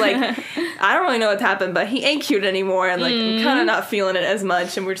weight. I don't really know what's happened, but he ain't cute anymore, and, I'm kind of not feeling it as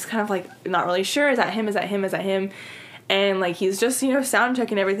much, and we're just kind of, not really sure. Is that him? Is that him? Is that him? And, he's just, sound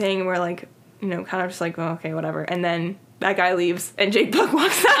checking everything, and we're, kind of just oh, okay, whatever. And then that guy leaves, and Jake Bugg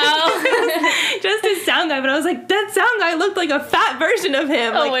walks out. Oh. Just his sound guy, but I was like, that sound guy looked like a fat version of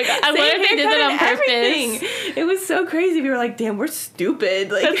him. Oh my god, I wonder if they did that on purpose. It was so crazy. We were like, damn, we're stupid.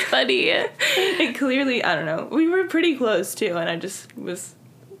 That's funny. And clearly, I don't know. We were pretty close, too, and I just was...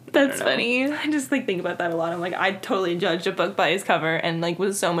 That's funny. I just think about that a lot. I'm I totally judged a book by his cover and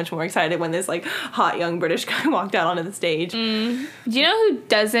was so much more excited when this hot young British guy walked out onto the stage. Do you know who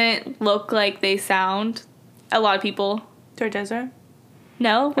doesn't look like they sound? A lot of people. George Ezra?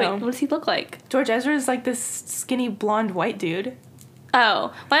 No? Wait, No. what does he look like? George Ezra is this skinny blonde white dude.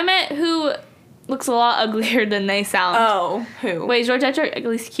 Oh. Well, I meant who looks a lot uglier than they sound. Oh, who? Wait, is George Ezra at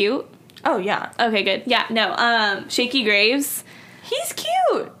least cute? Oh, yeah. Okay, good. Yeah, no. Shaky Graves. He's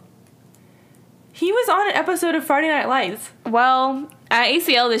cute. He was on an episode of Friday Night Lights. Well, at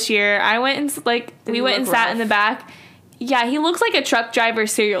ACL this year, I went and we went and sat in the back. Yeah, he looks like a truck driver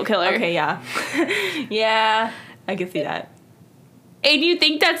serial killer. Okay, yeah. Yeah, I can see that. And you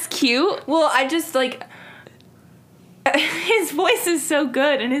think that's cute? Well, I just his voice is so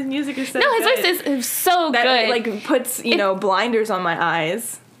good and his music is so good. No, his voice is so that good. It puts, blinders on my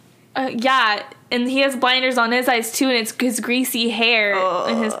eyes. Yeah, and he has blinders on his eyes too, and it's his greasy hair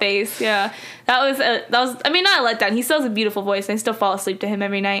in his face. Yeah, that was I mean, not a letdown. He still has a beautiful voice, and I still fall asleep to him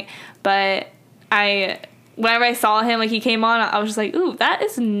every night. But whenever I saw him, he came on, I was just like, ooh, that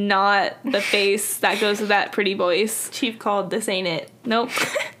is not the face that goes with that pretty voice. Chief called, this ain't it. Nope,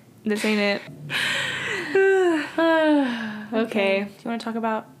 this ain't it. Okay. Do you want to talk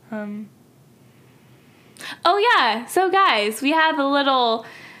about Oh yeah, so guys, we have a little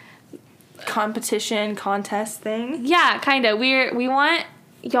contest thing? Yeah, kind of. We want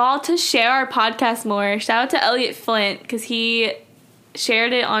y'all to share our podcast more. Shout out to Elliot Flint, because he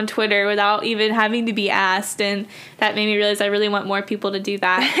shared it on Twitter without even having to be asked, and that made me realize I really want more people to do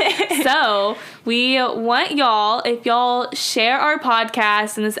that. So we want y'all, if y'all share our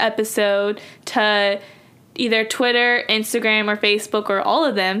podcast in this episode to either Twitter, Instagram, or Facebook, or all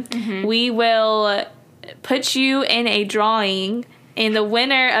of them, we will put you in a drawing, and the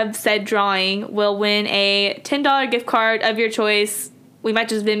winner of said drawing will win a $10 gift card of your choice. We might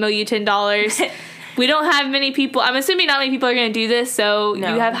just Venmo you $10. We don't have many people. I'm assuming not many people are going to do this, so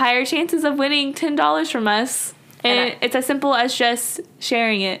No. you have higher chances of winning $10 from us. And it's as simple as just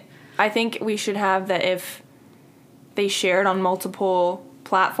sharing it. I think we should have that if they share it on multiple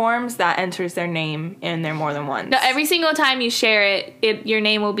platforms, that enters their name in there more than once. No, every single time you share it, your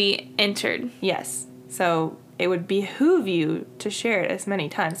name will be entered. Yes. So it would behoove you to share it as many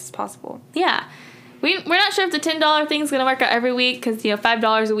times as possible. Yeah. We're not sure if the $10 thing is going to work out every week, because,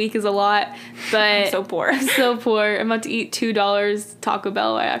 $5 a week is a lot. But I'm so poor. I'm so poor. I'm about to eat $2 Taco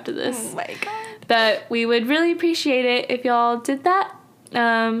Bell right after this. Oh my god. But we would really appreciate it if y'all did that.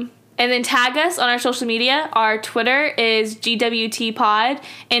 And then tag us on our social media. Our Twitter is GWT Pod.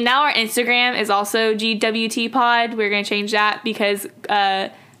 And now our Instagram is also GWT Pod. We're going to change that because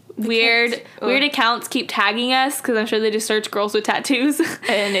weird accounts keep tagging us, because I'm sure they just search girls with tattoos.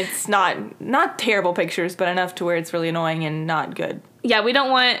 And it's not terrible pictures, but enough to where it's really annoying and not good. Yeah, we don't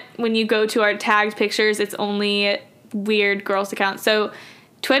want, when you go to our tagged pictures, it's only weird girls accounts. So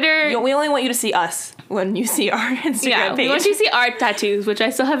Twitter... We only want you to see us when you see our Instagram page. We want you to see our tattoos, which I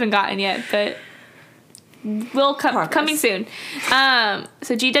still haven't gotten yet, but will coming soon.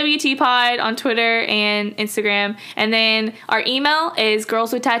 So GWT Pod on Twitter and Instagram. And then our email is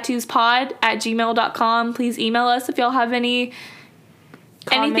girlswithtattoos@gmail.com. Please email us if y'all have any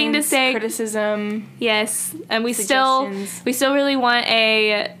anything to Comments, say. criticism. Yes, and we Suggestions. still really want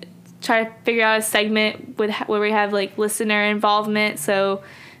try to figure out a segment where we have like listener involvement. So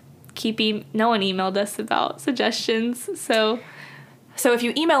no one emailed us about suggestions. So if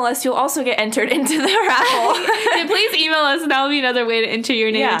you email us, you'll also get entered into the raffle. yeah, please email us. That will be another way to enter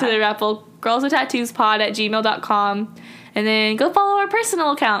your name Yeah. into the raffle. girlswithtattoos@gmail.com. And then go follow our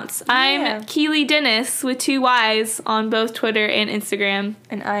personal accounts. Yeah. I'm Keely Dennis with 2 Y's on both Twitter and Instagram.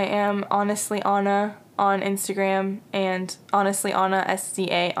 And I am Honestly Anna on Instagram and Honestly Anna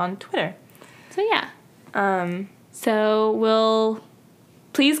SCA on Twitter. So yeah. Um, So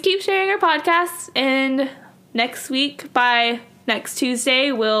please keep sharing our podcast. And next week, by next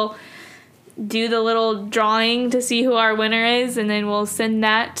Tuesday, we'll do the little drawing to see who our winner is. And then we'll send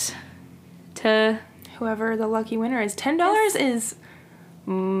that to whoever the lucky winner is. $10 is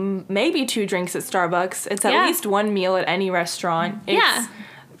maybe 2 drinks at Starbucks. It's at Yeah. least 1 meal at any restaurant. It's Yeah.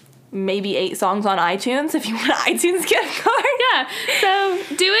 maybe 8 songs on iTunes if you want an iTunes gift card. Yeah. So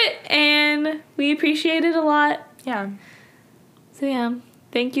do it. And we appreciate it a lot. Yeah. So yeah.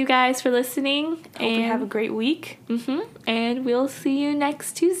 Thank you guys for listening. Hope you have a great week. And we'll see you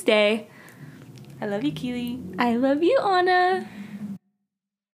next Tuesday. I love you, Keely. I love you, Anna.